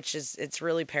too, which is it's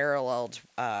really paralleled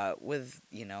with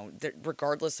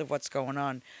regardless of what's going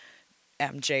on,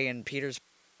 MJ and Peter's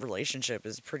relationship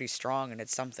is pretty strong, and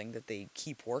it's something that they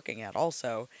keep working at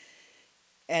also.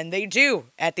 And they do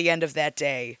at the end of that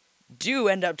day do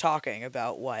end up talking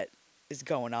about what is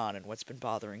going on and what's been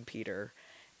bothering Peter.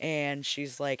 And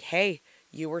she's like, "Hey,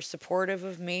 you were supportive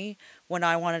of me when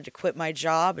I wanted to quit my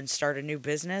job and start a new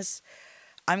business.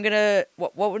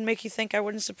 What would make you think I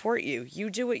wouldn't support you? You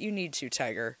do what you need to,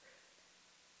 Tiger."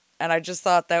 And I just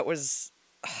thought that was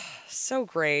so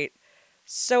great,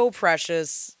 so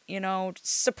precious,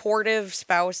 supportive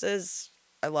spouses.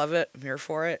 I love it. I'm here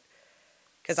for it.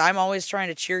 Because I'm always trying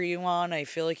to cheer you on. I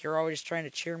feel like you're always trying to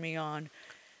cheer me on.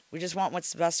 We just want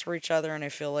what's best for each other, and I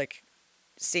feel like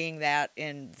seeing that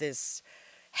in this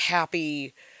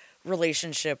happy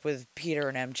relationship with Peter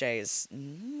and MJ is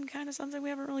kind of something we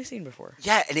haven't really seen before.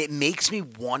 Yeah, and it makes me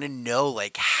want to know,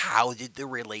 like, how did the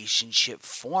relationship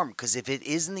form? Because if it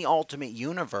is in the Ultimate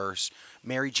Universe,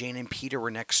 Mary Jane and Peter were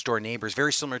next door neighbors,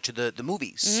 very similar to the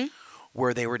movies,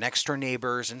 where they were next door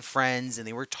neighbors and friends, and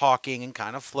they were talking and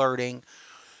kind of flirting.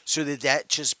 So did that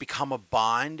just become a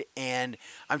bond? And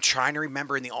I'm trying to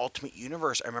remember in the Ultimate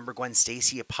Universe, I remember Gwen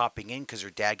Stacy popping in because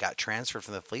her dad got transferred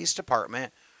from the police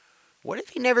department. What if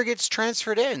he never gets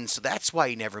transferred in? So that's why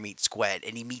he never meets Gwen,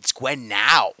 and he meets Gwen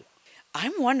now.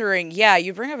 I'm wondering, yeah,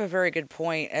 you bring up a very good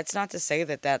point. It's not to say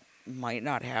that that might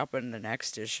not happen in the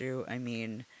next issue. I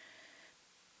mean,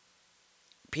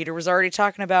 Peter was already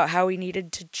talking about how he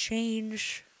needed to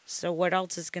change. So what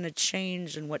else is going to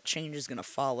change, and what change is going to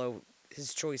follow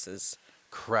his choices?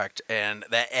 Correct. And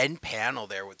that end panel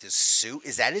there with his suit,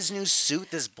 is that his new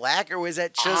suit, this black, or was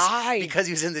that just because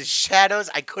he was in the shadows?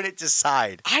 I couldn't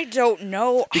decide. I don't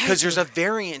know. Because there's a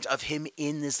variant of him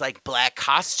in this like black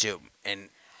costume and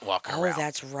walking around. Oh,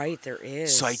 that's right, there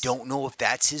is. So I don't know if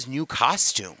that's his new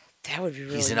costume. That would be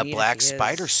really He's in a neat if black he is.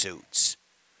 spider suit.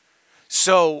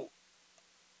 So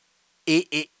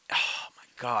it oh my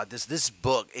God, this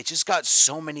book, it just got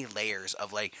so many layers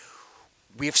of like,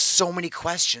 we have so many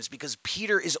questions because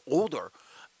Peter is older.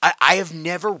 I have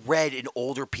never read an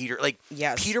older Peter. Like,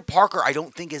 Yes. Peter Parker, I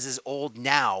don't think is as old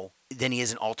now than he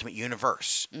is in Ultimate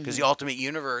Universe. Because the Ultimate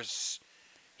Universe,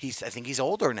 I think he's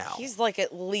older now. He's like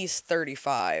at least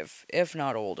 35, if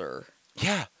not older.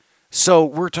 Yeah. So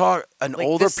we're talking an Like,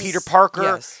 older this Peter is- Parker.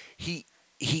 yes.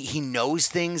 He knows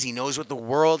things. He knows what the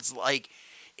world's like.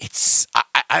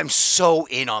 I'm so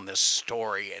in on this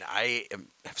story, and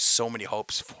have so many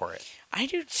hopes for it. I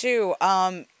do too.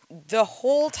 The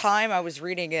whole time I was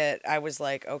reading it, I was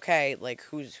like, okay, like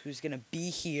who's gonna be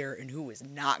here and who is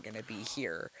not gonna be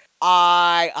here.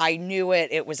 I knew it.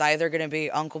 It was either gonna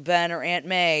be Uncle Ben or Aunt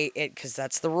May. Because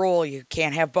that's the rule. You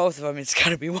can't have both of them. It's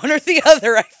gotta be one or the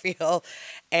other. I feel.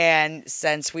 And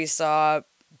since we saw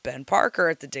Ben Parker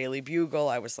at the Daily Bugle,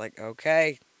 I was like,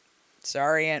 okay,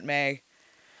 sorry, Aunt May.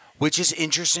 Which is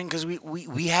interesting because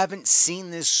we haven't seen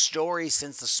this story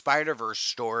since the Spider-Verse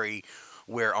story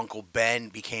where Uncle Ben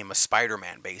became a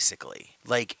Spider-Man, basically.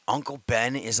 Like, Uncle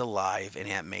Ben is alive and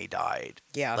Aunt May died.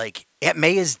 Yeah. Like, Aunt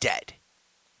May is dead.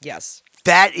 Yes.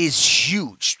 That is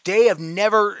huge. They have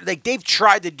never, like, they've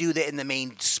tried to do that in the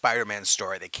main Spider-Man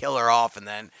story. They kill her off and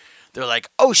then they're like,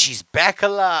 oh, she's back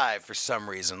alive for some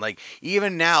reason. Like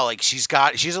even now, like she's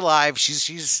alive.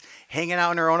 She's hanging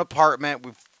out in her own apartment.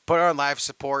 We've put her on life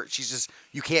support. She's just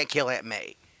you can't kill Aunt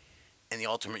May. And the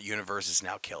Ultimate Universe has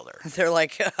now killed her. They're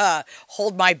like,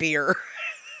 hold my beer.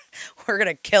 We're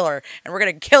going to kill her. And we're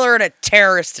going to kill her in a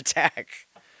terrorist attack.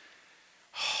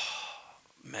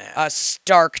 Man. A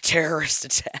stark terrorist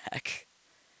attack.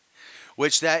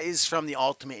 Which that is from the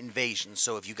Ultimate Invasion.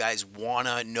 So if you guys want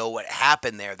to know what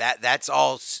happened there, that's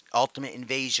all Ultimate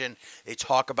Invasion. They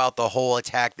talk about the whole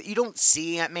attack. That you don't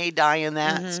see Aunt May die in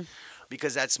that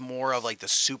because that's more of like the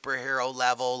superhero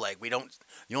level. Like we don't.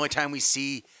 The only time we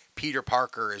see Peter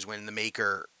Parker is when the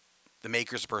maker's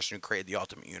the person who created the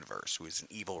Ultimate Universe, who is an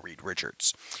evil Reed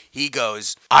Richards. He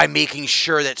goes, I'm making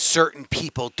sure that certain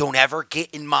people don't ever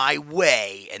get in my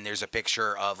way. And there's a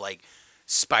picture of like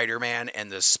Spider-Man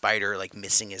and the spider like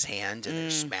missing his hand and they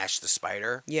smash the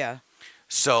spider. Yeah.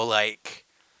 So like,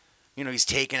 you know, he's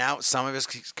taken out some of his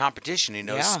competition. He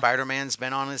knows Spider-Man's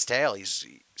been on his tail.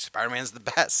 Spider-Man's the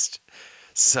best.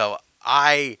 So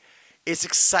it's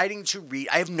exciting to read.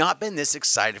 I have not been this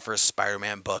excited for a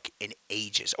Spider-Man book in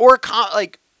ages. Or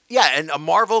and a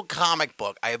Marvel comic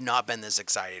book. I have not been this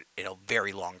excited in a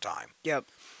very long time. Yep.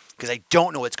 Because I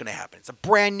don't know what's going to happen. It's a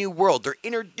brand new world. They're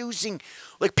introducing,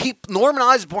 like, Norman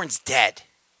Osborn's dead.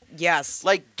 Yes.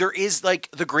 Like, there is,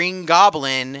 like, the Green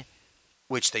Goblin,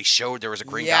 which they showed there was a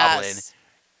Green Goblin.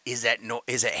 Is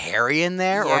it Harry in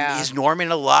there? Yeah. Or is Norman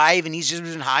alive and he's just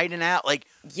been hiding out? Like,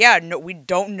 yeah, no, we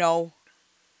don't know.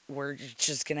 We're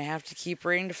just going to have to keep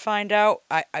reading to find out.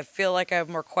 I feel like I have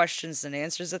more questions than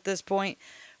answers at this point.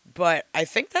 But I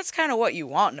think that's kind of what you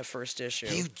want in a first issue.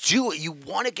 You do. You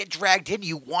want to get dragged in.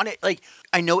 You want it. Like,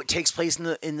 I know it takes place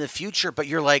in the future, but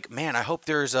you're like, man, I hope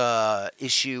there's a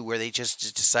issue where they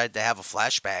just decide to have a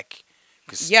flashback.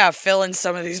 Yeah, fill in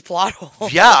some of these plot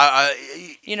holes. Yeah.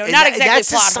 Not exactly that's plot holes.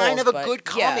 That's a sign of a good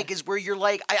comic yeah. is where you're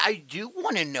like, I do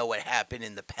want to know what happened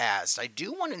in the past. I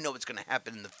do want to know what's going to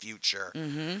happen in the future.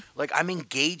 Mm-hmm. Like, I'm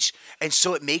engaged. And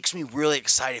so it makes me really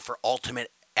excited for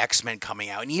Ultimate X-Men coming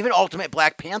out. And even Ultimate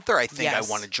Black Panther, I think I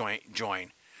want to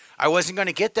join. I wasn't going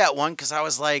to get that one because I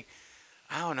was like,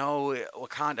 I don't know,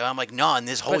 Wakanda. I'm like, no, in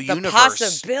this whole universe. The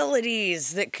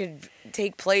possibilities that could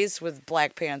take place with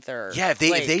Black Panther. Yeah, if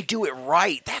they do it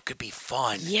right, that could be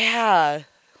fun. Yeah.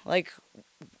 Like,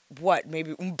 what?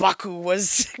 Maybe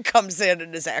M'Baku comes in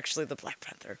and is actually the Black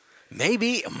Panther.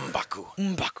 Maybe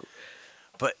M'Baku.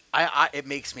 But it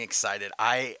makes me excited.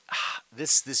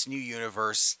 This new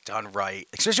universe done right,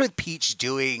 especially with Peach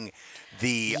doing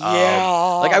the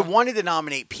like I wanted to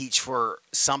nominate Peach for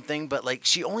something, but like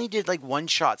she only did like one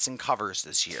shots and covers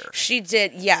this year. She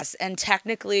did, yes, and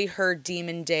technically her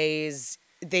Demon Days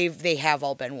they have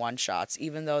all been one shots,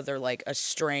 even though they're like a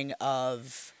string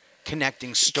of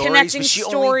connecting stories. But she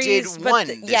only did one.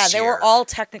 This yeah, they year. were all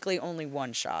technically only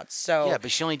one shots. So yeah, but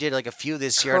she only did like a few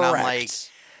this year, correct. and I'm like,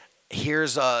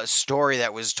 here's a story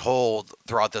that was told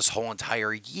throughout this whole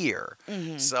entire year.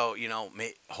 Mm-hmm. So,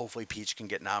 hopefully Peach can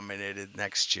get nominated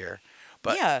next year.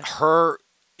 But her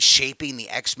shaping the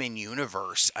X-Men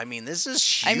universe, I mean, this is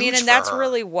huge and that's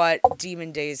really what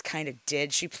Demon Days kind of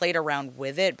did. She played around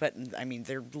with it, but, I mean,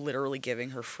 they're literally giving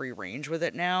her free range with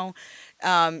it now.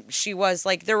 She was,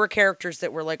 like, there were characters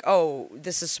that were like, oh,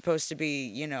 this is supposed to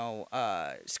be,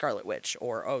 Scarlet Witch,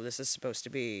 or, oh, this is supposed to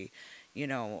be,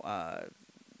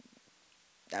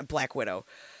 Black Widow.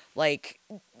 Like,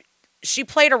 she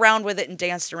played around with it and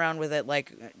danced around with it,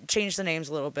 like, changed the names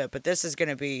a little bit, but this is going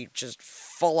to be just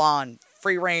full on,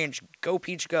 free range, go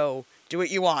Peach go, do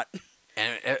what you want.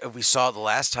 And we saw the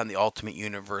last time the Ultimate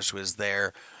Universe was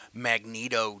there,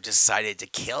 Magneto decided to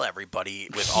kill everybody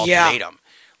with Ultimatum.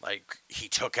 Like, he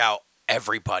took out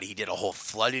everybody. He did a whole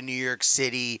flood in New York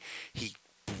City. He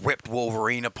ripped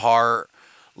Wolverine apart.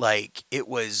 Like, it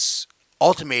was...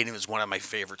 Ultimatum is one of my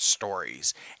favorite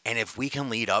stories, and if we can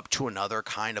lead up to another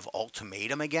kind of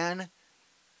Ultimatum again,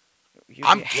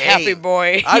 I'm game. Happy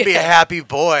boy. I'd be a happy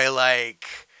boy. Like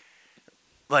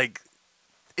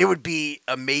it would be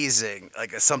amazing.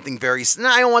 Like something very.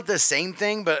 I don't want the same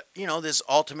thing, but this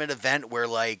ultimate event where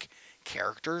like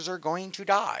characters are going to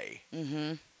die.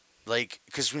 Mm-hmm. Like,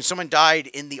 because when someone died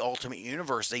in the Ultimate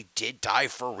Universe, they did die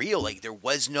for real. Like, there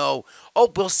was no,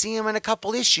 oh, we'll see him in a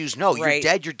couple issues. No, you're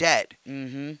dead, you're dead.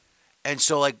 Mm-hmm. And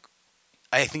so, like,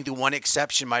 I think the one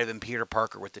exception might have been Peter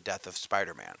Parker with the death of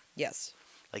Spider-Man. Yes.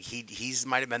 Like, he's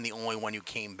might have been the only one who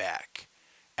came back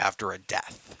after a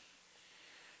death.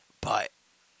 But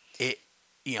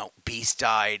Beast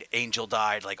died, Angel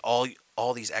died, like, all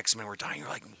these X-Men were dying. You're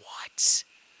like, what?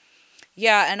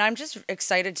 Yeah, and I'm just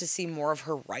excited to see more of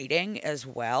her writing as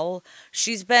well.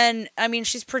 She's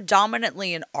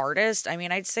predominantly an artist. I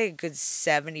mean, I'd say a good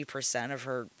 70% of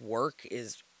her work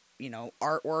is,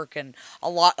 artwork and a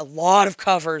lot of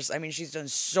covers. I mean, she's done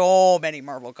so many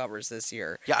Marvel covers this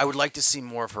year. Yeah, I would like to see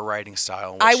more of her writing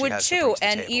style and what I she would has to bring too, to the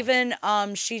and table.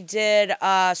 even she did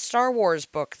a Star Wars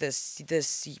book this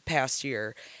past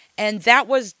year, and that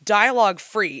was dialogue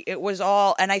free. It was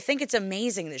all, and I think it's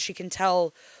amazing that she can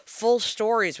tell full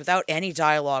stories without any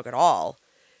dialogue at all.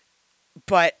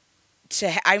 But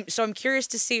I'm curious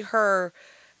to see her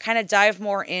kind of dive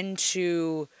more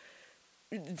into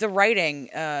the writing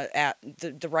at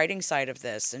the writing side of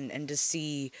this, and to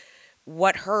see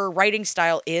what her writing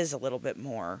style is a little bit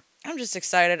more. I'm just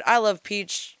excited. I love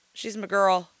Peach. She's my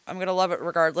girl. I'm gonna love it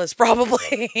regardless,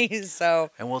 probably. So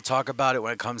And we'll talk about it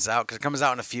when it comes out, because it comes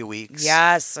out in a few weeks.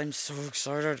 yes, I'm so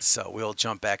excited. So we'll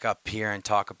jump back up here and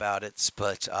talk about it.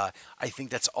 But I think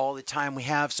that's all the time we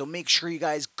have. So make sure you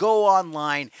guys go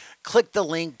online, click the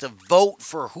link to vote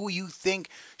for who you think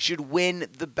should win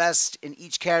the best in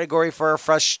each category for our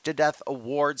Fresh to Death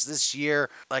awards this year.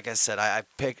 Like I said, I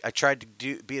tried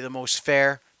to be the most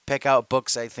fair. Pick out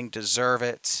books I think deserve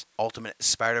it. Ultimate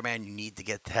Spider-Man, you need to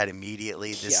get that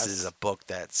immediately. This Yes. is a book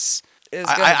that's Is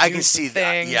gonna I do can some see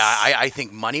that. things. Yeah, I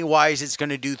think money wise, it's going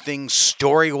to do things.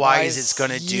 Story wise, it's going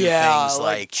to do Yeah, things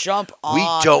like jump on. we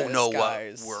don't this, know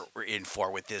guys. what we're in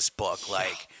for with this book.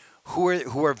 Like,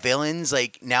 who are villains?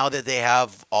 Like, now that they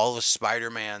have all of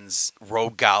Spider-Man's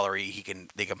rogue gallery,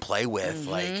 they can play with.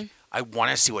 Like, I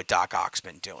want to see what Doc Ock's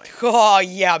been doing. Oh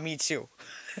yeah, me too.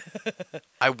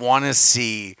 I want to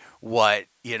see what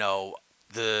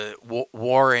the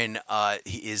Warren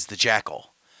he is the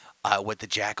Jackal. What the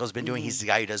Jackal's been doing. He's the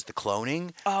guy who does the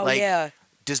cloning. Oh Like, yeah.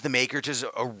 does the maker just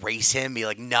erase him? Be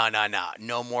like,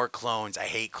 no more clones. I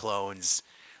hate clones.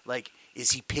 Like,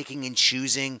 is he picking and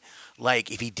choosing?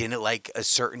 Like, if he didn't like a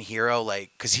certain hero,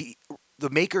 like, because the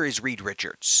maker is Reed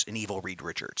Richards, an evil Reed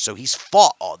Richards, so he's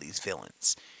fought all these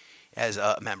villains as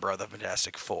a member of the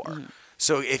Fantastic Four.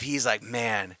 So if he's like,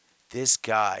 man, this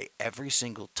guy, every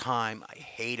single time I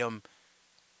hate him,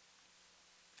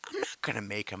 I'm not gonna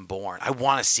make him born. I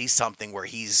want to see something where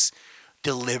he's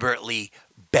deliberately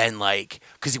been like,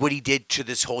 because what he did to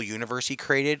this whole universe he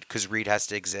created, because Reed has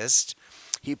to exist.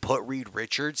 He put Reed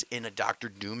Richards in a Doctor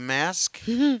Doom mask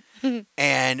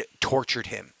and tortured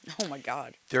him. Oh my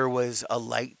god. There was a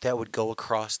light that would go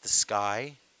across the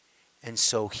sky. And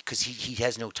so, because he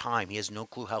has no time, he has no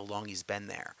clue how long he's been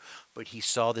there. But he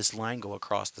saw this line go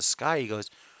across the sky. He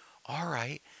goes, all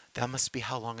right, that must be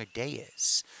how long a day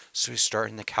is. So he's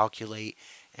starting to calculate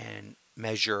and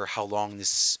measure how long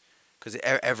this, because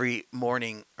every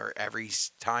morning or every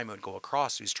time it would go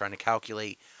across, he was trying to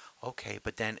calculate, okay,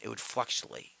 but then it would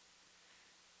fluctuate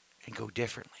and go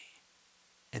differently.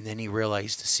 And then he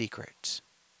realized the secret.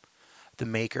 The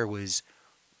maker was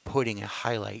putting a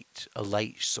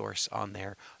light source on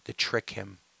there to trick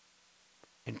him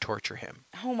and torture him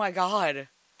Oh my god.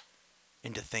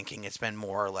 into thinking it's been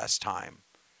more or less time.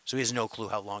 So he has no clue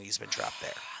how long he's been trapped there.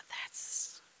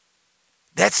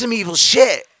 That's some evil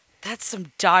shit. That's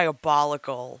some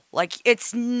diabolical. Like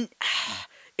it's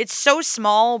so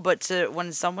small, but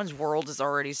when someone's world is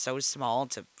already so small,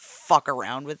 to fuck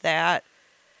around with that.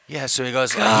 Yeah, so he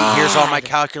goes, here's all my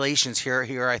calculations.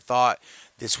 Here I thought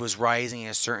this was rising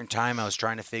at a certain time. I was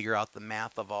trying to figure out the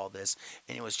math of all this,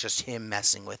 and it was just him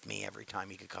messing with me every time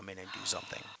he could come in and do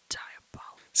something.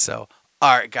 Diabolical. So,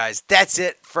 all right, guys, that's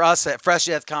it for us at Fresh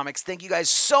Death Comics. Thank you guys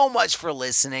so much for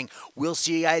listening. We'll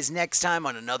see you guys next time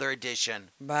on another edition.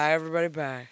 Bye everybody, bye.